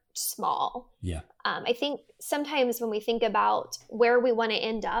start small. I think sometimes when we think about where we want to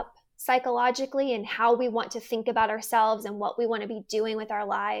end up psychologically and how we want to think about ourselves and what we want to be doing with our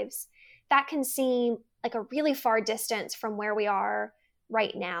lives, that can seem like a really far distance from where we are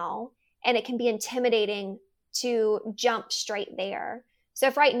right now. And it can be intimidating to jump straight there. So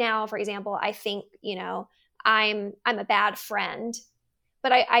if right now, for example, I think, I'm a bad friend,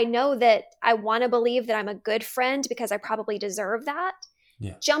 but I know that I want to believe that I'm a good friend because I probably deserve that.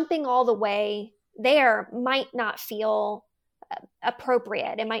 Jumping all the way there might not feel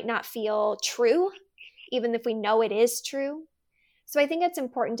appropriate. It might not feel true, even if we know it is true. So I think it's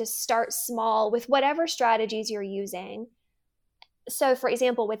important to start small with whatever strategies you're using. So for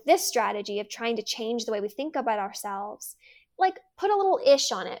example, with this strategy of trying to change the way we think about ourselves, like put a little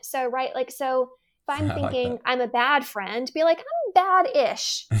ish on it. So, if I'm thinking I'm a bad friend, be like, I'm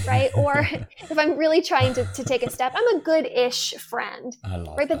bad-ish, right? Or if I'm really trying to take a step, I'm a good-ish friend,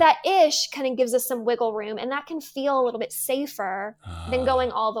 right? But that ish kind of gives us some wiggle room, and that can feel a little bit safer than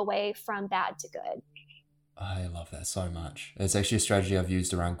going all the way from bad to good. I love that so much. It's actually a strategy I've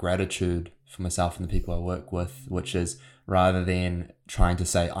used around gratitude for myself and the people I work with, which is rather than trying to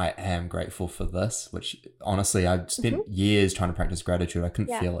say, I am grateful for this, which honestly, I spent years trying to practice gratitude. I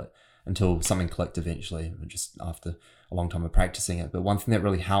couldn't feel it until something clicked eventually, just after a long time of practicing it. But one thing that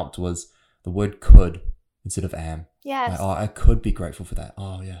really helped was the word could instead of am. Yes. I could be grateful for that.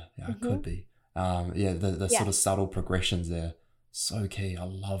 I could be. The sort of subtle progressions there. So key. I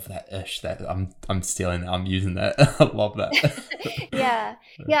love that ish. That I'm stealing that. I'm using that. I love that. Yeah.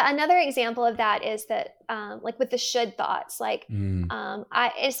 Another example of that is that, like with the should thoughts,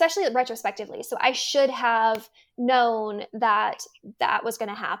 I, especially retrospectively. So I should have known that was going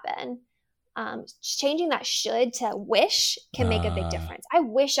to happen. Changing that should to wish can make a big difference. I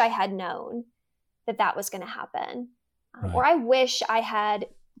wish I had known that was going to happen, or I wish I had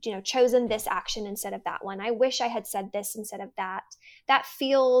chosen this action instead of that one. I wish I had said this instead of that. That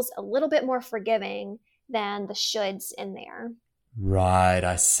feels a little bit more forgiving than the shoulds in there. Right.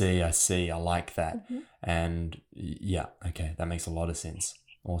 I see. I like that. And okay. That makes a lot of sense.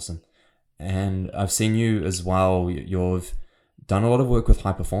 Awesome. And I've seen you as well. You've done a lot of work with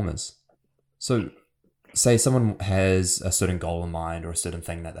high performers. So say someone has a certain goal in mind or a certain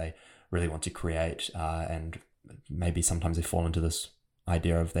thing that they really want to create, and maybe sometimes they fall into this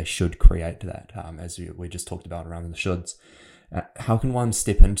idea of they should create that, as we just talked about around the shoulds. How can one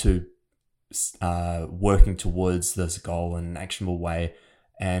step into working towards this goal in an actionable way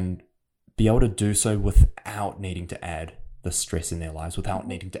and be able to do so without needing to add the stress in their lives, without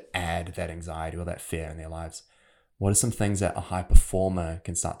needing to add that anxiety or that fear in their lives? What are some things that a high performer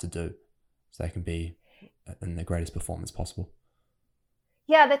can start to do so they can be in their greatest performance possible?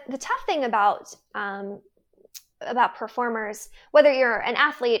 Yeah, the tough thing about performers, whether you're an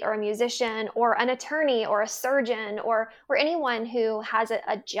athlete or a musician or an attorney or a surgeon or anyone who has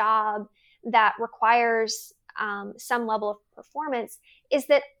a job that requires some level of performance, is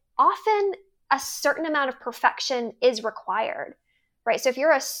that often a certain amount of perfection is required, right? So if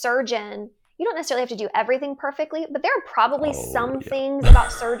you're a surgeon, you don't necessarily have to do everything perfectly, but there are probably some things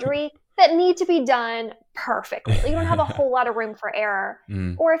about surgery that need to be done perfectly. You don't have a whole lot of room for error.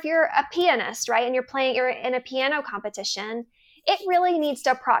 Or if you're a pianist, right, and you're in a piano competition, it really needs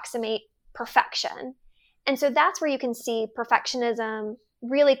to approximate perfection. And so that's where you can see perfectionism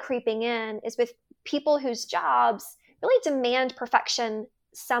really creeping in, is with people whose jobs really demand perfection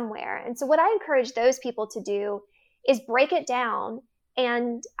somewhere. And so what I encourage those people to do is break it down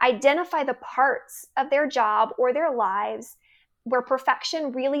and identify the parts of their job or their lives where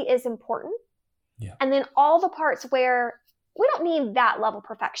perfection really is important. Yeah. And then all the parts where we don't need that level of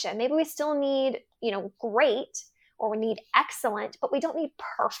perfection. Maybe we still need, great, or we need excellent, but we don't need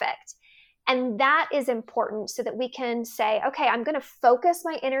perfect. And that is important so that we can say, okay, I'm going to focus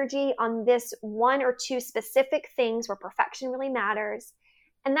my energy on this one or two specific things where perfection really matters.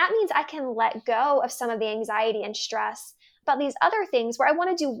 And that means I can let go of some of the anxiety and stress about these other things where I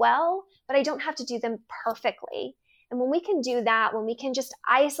want to do well, but I don't have to do them perfectly. And when we can do that, when we can just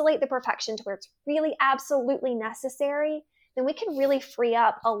isolate the perfection to where it's really absolutely necessary, then we can really free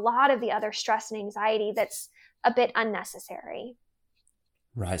up a lot of the other stress and anxiety that's a bit unnecessary.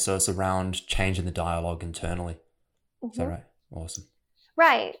 Right. So it's around changing the dialogue internally. Is that right? Awesome.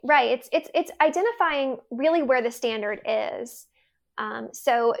 Right. It's identifying really where the standard is.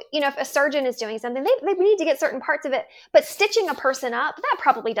 So, if a surgeon is doing something, they need to get certain parts of it, but stitching a person up, that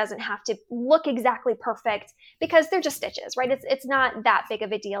probably doesn't have to look exactly perfect because they're just stitches, right? It's not that big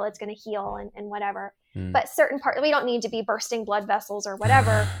of a deal. It's going to heal and whatever. But certain parts, we don't need to be bursting blood vessels or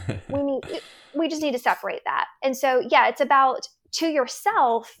whatever. We just need to separate that. And so, yeah, it's about, to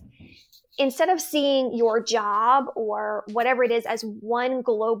yourself, instead of seeing your job or whatever it is as one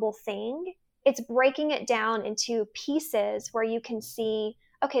global thing, it's breaking it down into pieces where you can see,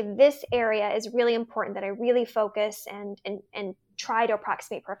 okay, this area is really important that I really focus and try to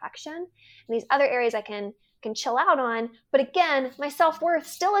approximate perfection. And these other areas I can chill out on. But again, my self-worth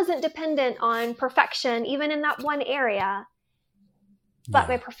still isn't dependent on perfection, even in that one area. But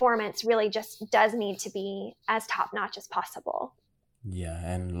my performance really just does need to be as top-notch as possible. Yeah,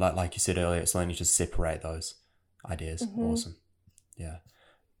 and like you said earlier, it's learning to separate those ideas. Awesome. Yeah.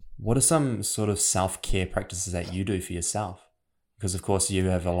 What are some sort of self-care practices that you do for yourself? Because, of course, you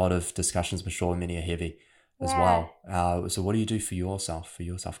have a lot of discussions, but sure, many are heavy as well. So what do you do for yourself, for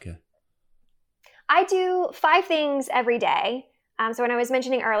your self-care? I do 5 things every day. So when I was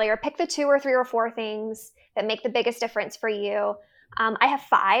mentioning earlier, pick the 2 or 3 or 4 things that make the biggest difference for you. I have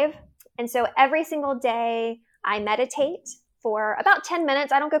 5. And so every single day I meditate for about 10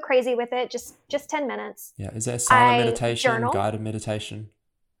 minutes. I don't go crazy with it, just 10 minutes. Yeah. Is that silent meditation, journal. Guided meditation?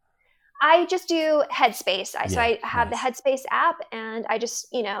 I just do Headspace. So I have the Headspace app, and I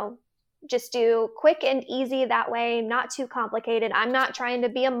just do quick and easy that way, not too complicated. I'm not trying to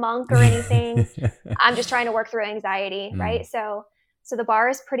be a monk or anything. I'm just trying to work through anxiety, right? So the bar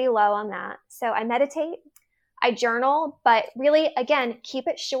is pretty low on that. So I meditate, I journal, but really, again, keep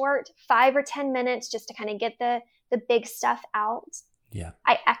it short, 5 or 10 minutes just to kind of get the big stuff out. Yeah.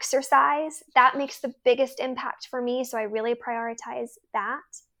 I exercise. That makes the biggest impact for me. So I really prioritize that.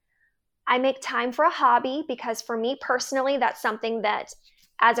 I make time for a hobby because for me personally, that's something that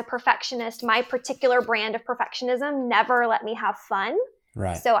as a perfectionist, my particular brand of perfectionism never let me have fun.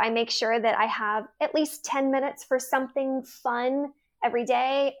 Right. So I make sure that I have at least 10 minutes for something fun every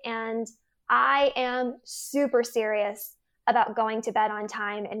day. And I am super serious about going to bed on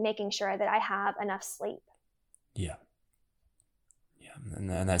time and making sure that I have enough sleep. Yeah. And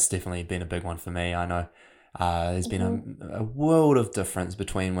that's definitely been a big one for me. I know there's been a world of difference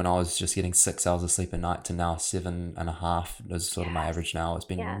between when I was just getting 6 hours of sleep a night to now 7.5 is sort of my average now. It's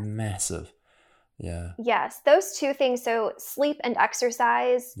been massive. Yeah. Yes. Those 2 things. So sleep and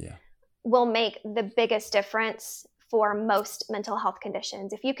exercise will make the biggest difference for most mental health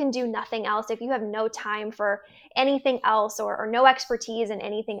conditions. If you can do nothing else, if you have no time for anything else or no expertise in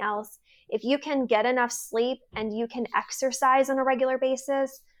anything else, if you can get enough sleep and you can exercise on a regular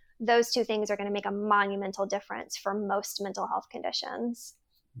basis, those 2 things are going to make a monumental difference for most mental health conditions.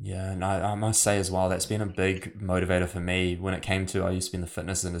 Yeah, and I must say as well, that's been a big motivator for me when it came to, I used to be in the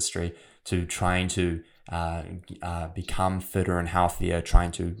fitness industry, to trying to become fitter and healthier,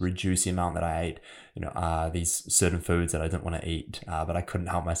 trying to reduce the amount that I ate, these certain foods that I didn't want to eat, but I couldn't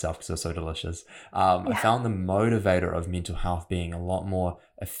help myself because they're so delicious. I found the motivator of mental health being a lot more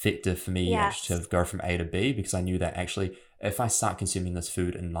effective for me to go from A to B, because I knew that actually if I start consuming this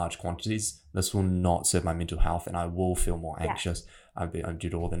food in large quantities, this will not serve my mental health and I will feel more anxious due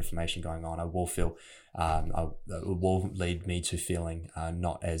to all the information going on. I will feel, it will lead me to feeling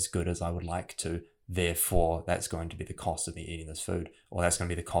not as good as I would like to. Therefore, that's going to be the cost of me eating this food, or that's going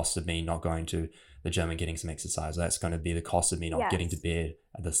to be the cost of me not going to the gym and getting some exercise. That's going to be the cost of me not getting to bed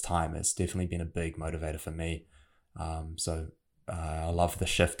at this time. It's definitely been a big motivator for me. So I love the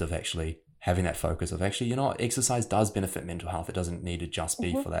shift of actually having that focus of actually, exercise does benefit mental health. It doesn't need to just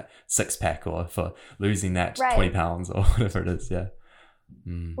be for that 6-pack or for losing that 20 pounds or whatever it is. Yeah.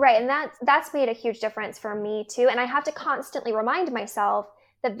 Right. And that's made a huge difference for me too. And I have to constantly remind myself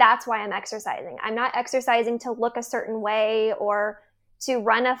that that's why I'm exercising. I'm not exercising to look a certain way or to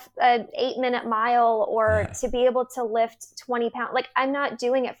run a 8-minute mile or to be able to lift 20 pounds. Like, I'm not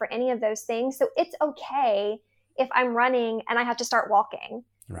doing it for any of those things. So it's okay if I'm running and I have to start walking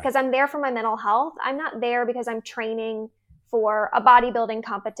because I'm there for my mental health. I'm not there because I'm training for a bodybuilding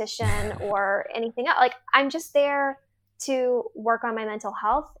competition or anything else. Like, I'm just there to work on my mental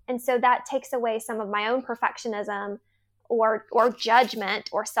health. And so that takes away some of my own perfectionism or judgment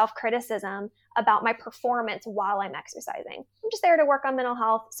or self-criticism about my performance while I'm exercising. I'm just there to work on mental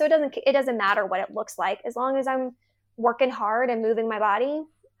health. So it doesn't matter what it looks like. As long as I'm working hard and moving my body,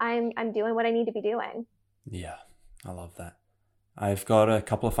 I'm doing what I need to be doing. Yeah, I love that. I've got a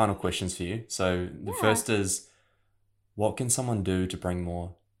couple of final questions for you. So the first is, what can someone do to bring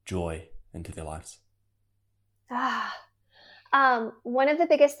more joy into their lives? One of the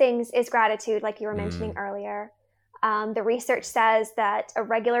biggest things is gratitude, like you were mentioning earlier. The research says that a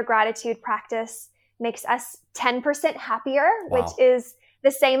regular gratitude practice makes us 10% happier, which is the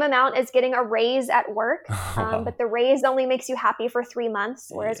same amount as getting a raise at work. But the raise only makes you happy for 3 months,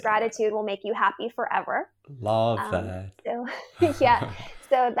 whereas gratitude will make you happy forever. Love that.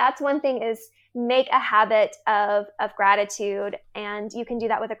 So that's one thing, is make a habit of gratitude. And you can do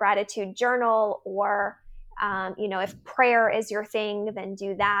that with a gratitude journal, or, if prayer is your thing, then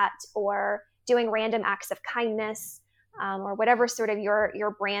do that, or doing random acts of kindness, or whatever sort of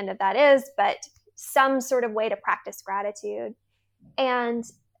your brand of that is, but some sort of way to practice gratitude. And,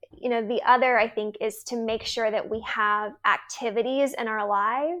 the other, I think, is to make sure that we have activities in our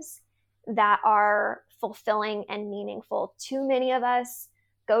lives that are fulfilling and meaningful. Too many of us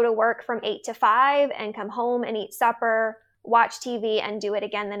go to work from 8 to 5 and come home and eat supper, watch TV, and do it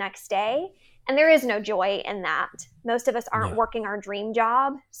again the next day. And there is no joy in that. Most of us aren't working our dream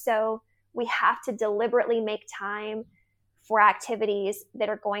job. So we have to deliberately make time for activities that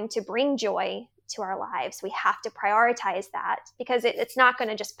are going to bring joy to our lives. We have to prioritize that, because it's not going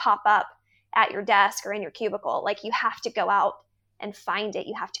to just pop up at your desk or in your cubicle. Like, you have to go out and find it.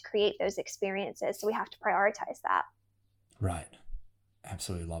 You have to create those experiences. So we have to prioritize that. Right.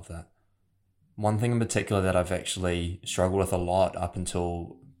 Absolutely love that. One thing in particular that I've actually struggled with a lot up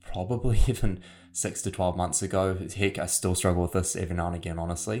until probably even 6 to 12 months ago, heck, I still struggle with this every now and again,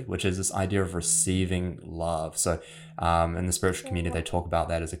 honestly, which is this idea of receiving love. So in the spiritual community, they talk about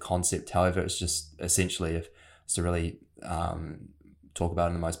that as a concept. However, it's just essentially, if it's to really talk about it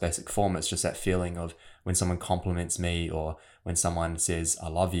in the most basic form, it's just that feeling of when someone compliments me or when someone says, I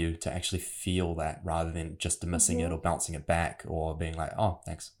love you, to actually feel that rather than just dismissing it or bouncing it back or being like, oh,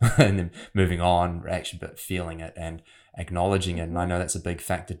 thanks, and then moving on, actually, but feeling it and acknowledging it. And I know that's a big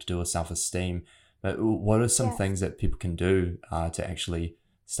factor to do with self-esteem, but what are some things that people can do to actually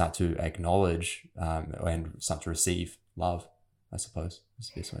start to acknowledge and start to receive love, I suppose, is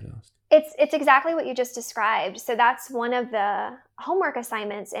the best way to ask. It's exactly what you just described. So that's one of the homework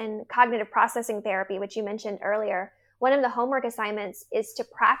assignments in cognitive processing therapy, which you mentioned earlier. One of the homework assignments is to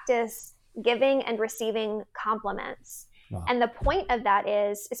practice giving and receiving compliments. Wow. And the point of that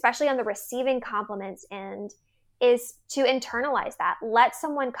is, especially on the receiving compliments end, is to internalize that. Let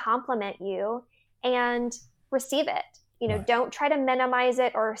someone compliment you and receive it. Don't try to minimize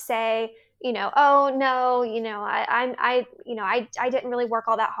it or say, oh no, I didn't really work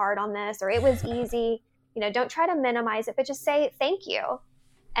all that hard on this, or it was easy. Don't try to minimize it, but just say thank you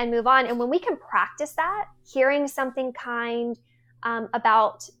and move on. And when we can practice that, hearing something kind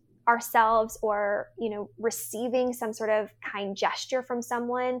about ourselves, or, receiving some sort of kind gesture from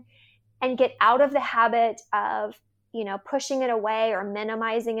someone, and get out of the habit of, pushing it away or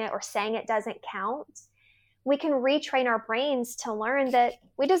minimizing it or saying it doesn't count, we can retrain our brains to learn that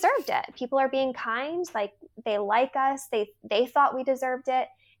we deserved it. People are being kind, like they like us, they thought we deserved it,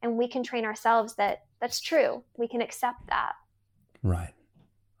 and we can train ourselves that that's true. We can accept that. Right.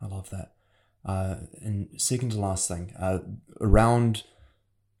 I love that. And second to last thing, around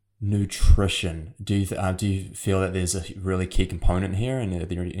nutrition, do you feel that there's a really key component here, and are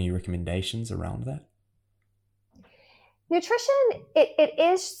there any recommendations around that? Nutrition, it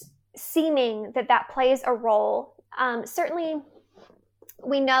is seeming that plays a role. Certainly,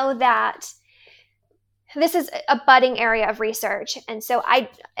 we know that this is a budding area of research, and so I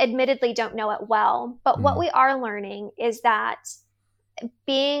admittedly don't know it well. But what we are learning is that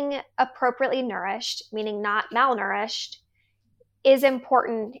being appropriately nourished, meaning not malnourished, is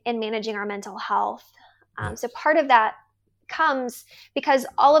important in managing our mental health. So part of that comes because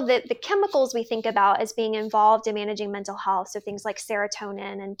all of the chemicals we think about as being involved in managing mental health, so things like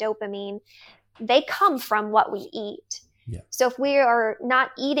serotonin and dopamine, they come from what we eat. Yeah. So if we are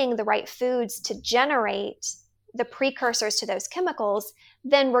not eating the right foods to generate the precursors to those chemicals,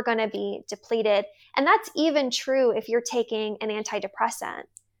 then we're going to be depleted. And that's even true if you're taking an antidepressant.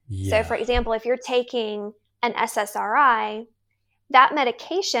 Yeah. So for example, if you're taking an SSRI, that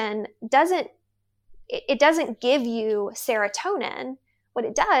medication doesn't give you serotonin. What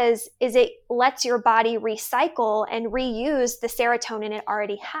it does is it lets your body recycle and reuse the serotonin it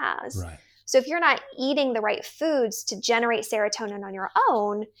already has. Right. So if you're not eating the right foods to generate serotonin on your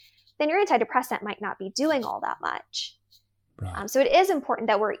own, then your antidepressant might not be doing all that much. Right. So it is important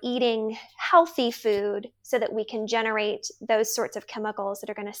that we're eating healthy food so that we can generate those sorts of chemicals that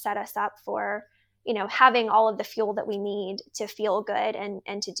are going to set us up for, having all of the fuel that we need to feel good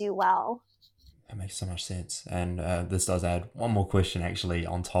and to do well. That makes so much sense. And this does add one more question actually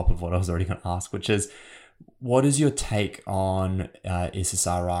on top of what I was already going to ask, which is, what is your take on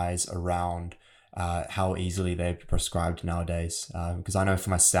SSRIs around how easily they're prescribed nowadays? Because I know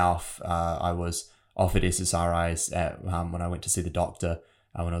for myself, I was offered SSRIs when I went to see the doctor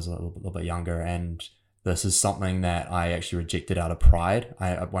when I was a little bit younger. And this is something that I actually rejected out of pride.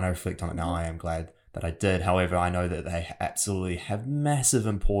 When I reflect on it now, I am glad that I did. However, I know that they absolutely have massive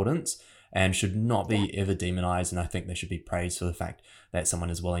importance and should not be ever demonized. And I think they should be praised for the fact that someone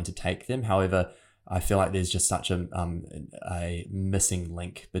is willing to take them. However, I feel like there's just such a missing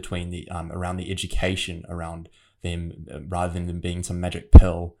link between around the education around them, rather than them being some magic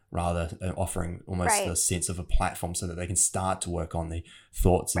pill, rather offering almost a sense of a platform so that they can start to work on the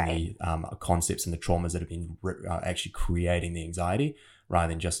thoughts and the concepts and the traumas that have been actually creating the anxiety, rather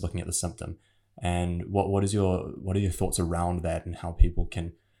than just looking at the symptom. And what are your thoughts around that, and how people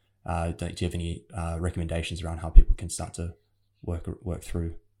can do you have any recommendations around how people can start to work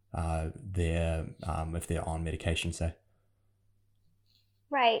through their if they're on medication, say?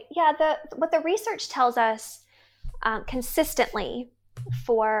 Right. Yeah. What the research tells us consistently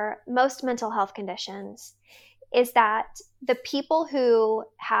for most mental health conditions is that the people who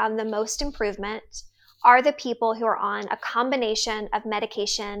have the most improvement are the people who are on a combination of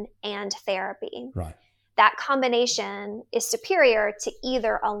medication and therapy. Right. That combination is superior to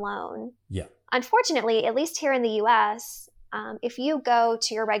either alone. Yeah. Unfortunately, at least here in the US, if you go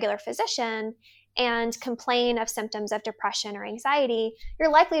to your regular physician and complain of symptoms of depression or anxiety,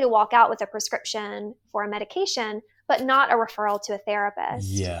 you're likely to walk out with a prescription for a medication, but not a referral to a therapist.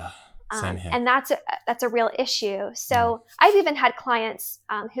 Yeah, same here. And that's a real issue. So I've even had clients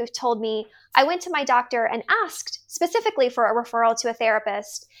who've told me, I went to my doctor and asked specifically for a referral to a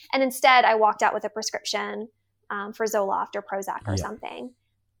therapist, and instead I walked out with a prescription for Zoloft or Prozac or something.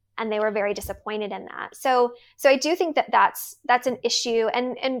 And they were very disappointed in that. So I do think that that's an issue.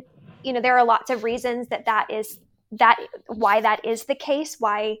 And there are lots of reasons why that is the case,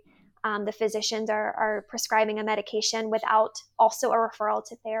 why the physicians are prescribing a medication without also a referral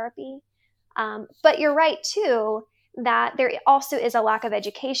to therapy. But you're right, too, that there also is a lack of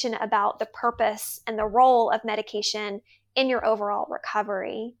education about the purpose and the role of medication in your overall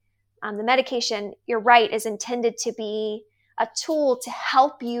recovery. The medication, you're right, is intended to be a tool to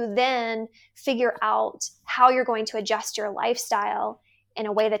help you then figure out how you're going to adjust your lifestyle in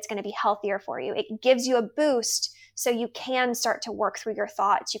a way that's going to be healthier for you. It gives you a boost so you can start to work through your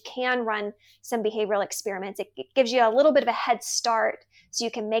thoughts. You can run some behavioral experiments. It gives you a little bit of a head start so you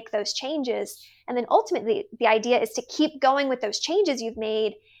can make those changes. And then ultimately, the idea is to keep going with those changes you've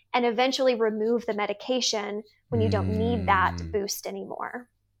made and eventually remove the medication when you don't need that boost anymore.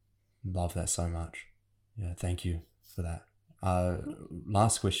 Love that so much. Yeah, thank you for that.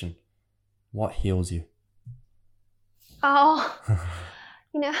 Last question. What heals you? Oh,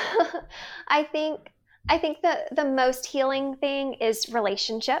 I think the most healing thing is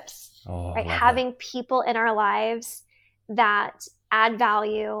relationships, right? Having people in our lives that add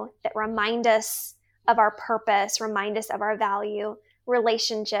value, that remind us of our purpose, remind us of our value.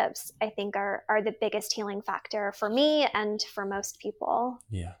 Relationships, I think, are the biggest healing factor for me and for most people.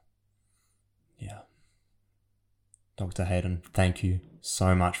 Yeah. Dr. Hayden, thank you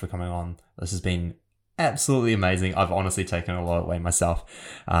so much for coming on. This has been absolutely amazing. I've honestly taken a lot away myself.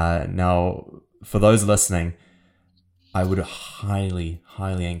 Now, for those listening, I would highly,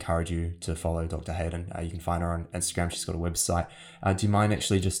 highly encourage you to follow Dr. Hayden. You can find her on Instagram. She's got a website. Do you mind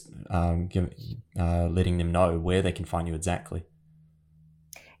actually just letting them know where they can find you exactly?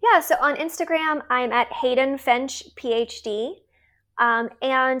 Yeah, so on Instagram, I'm at Hayden Finch, PhD.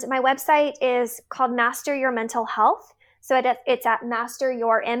 And my website is called Master Your Mental Health. So it's at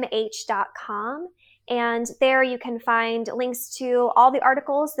masteryourmh.com. And there you can find links to all the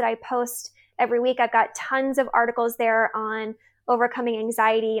articles that I post every week. I've got tons of articles there on overcoming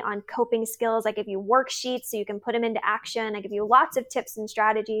anxiety, on coping skills. I give you worksheets so you can put them into action. I give you lots of tips and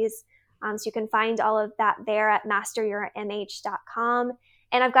strategies. So you can find all of that there at masteryourmh.com.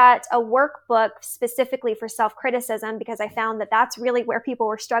 And I've got a workbook specifically for self-criticism because I found that that's really where people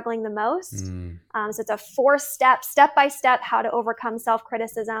were struggling the most. So it's a 4-step, step-by-step how to overcome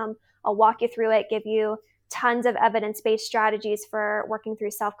self-criticism. I'll walk you through it, give you tons of evidence-based strategies for working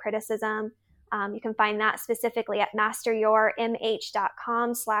through self-criticism. You can find that specifically at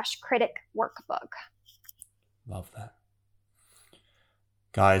masteryourmh.com/critic workbook. Love that.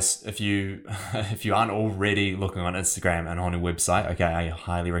 Guys, if you aren't already looking on Instagram and on a website, okay, I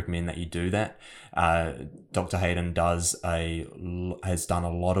highly recommend that you do that. Dr. Hayden has done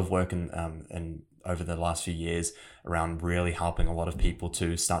a lot of work in over the last few years around really helping a lot of people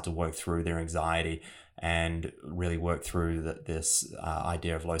to start to work through their anxiety and really work through this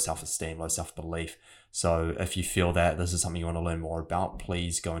idea of low self-esteem, low self-belief. So if you feel that this is something you want to learn more about,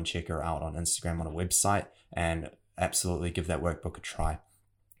 please go and check her out on Instagram, on a website, and absolutely give that workbook a try.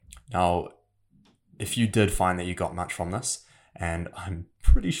 Now, if you did find that you got much from this, and I'm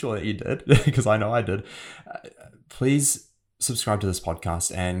pretty sure that you did, because I know I did, please subscribe to this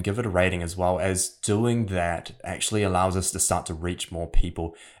podcast and give it a rating, as well, as doing that actually allows us to start to reach more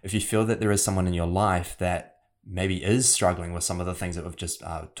people. If you feel that there is someone in your life that maybe is struggling with some of the things that we've just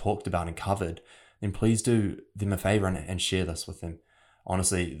talked about and covered, then please do them a favor and share this with them.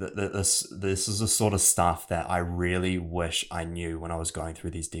 Honestly, this is the sort of stuff that I really wish I knew when I was going through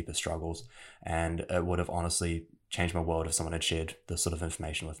these deeper struggles, and it would have honestly changed my world if someone had shared this sort of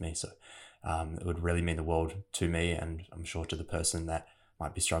information with me. So it would really mean the world to me, and I'm sure to the person that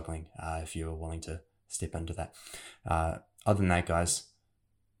might be struggling, if you were willing to step into that. Other than that, guys,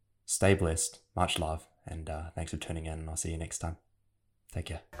 stay blessed, much love, and thanks for tuning in, and I'll see you next time. Take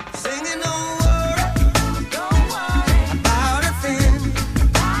care.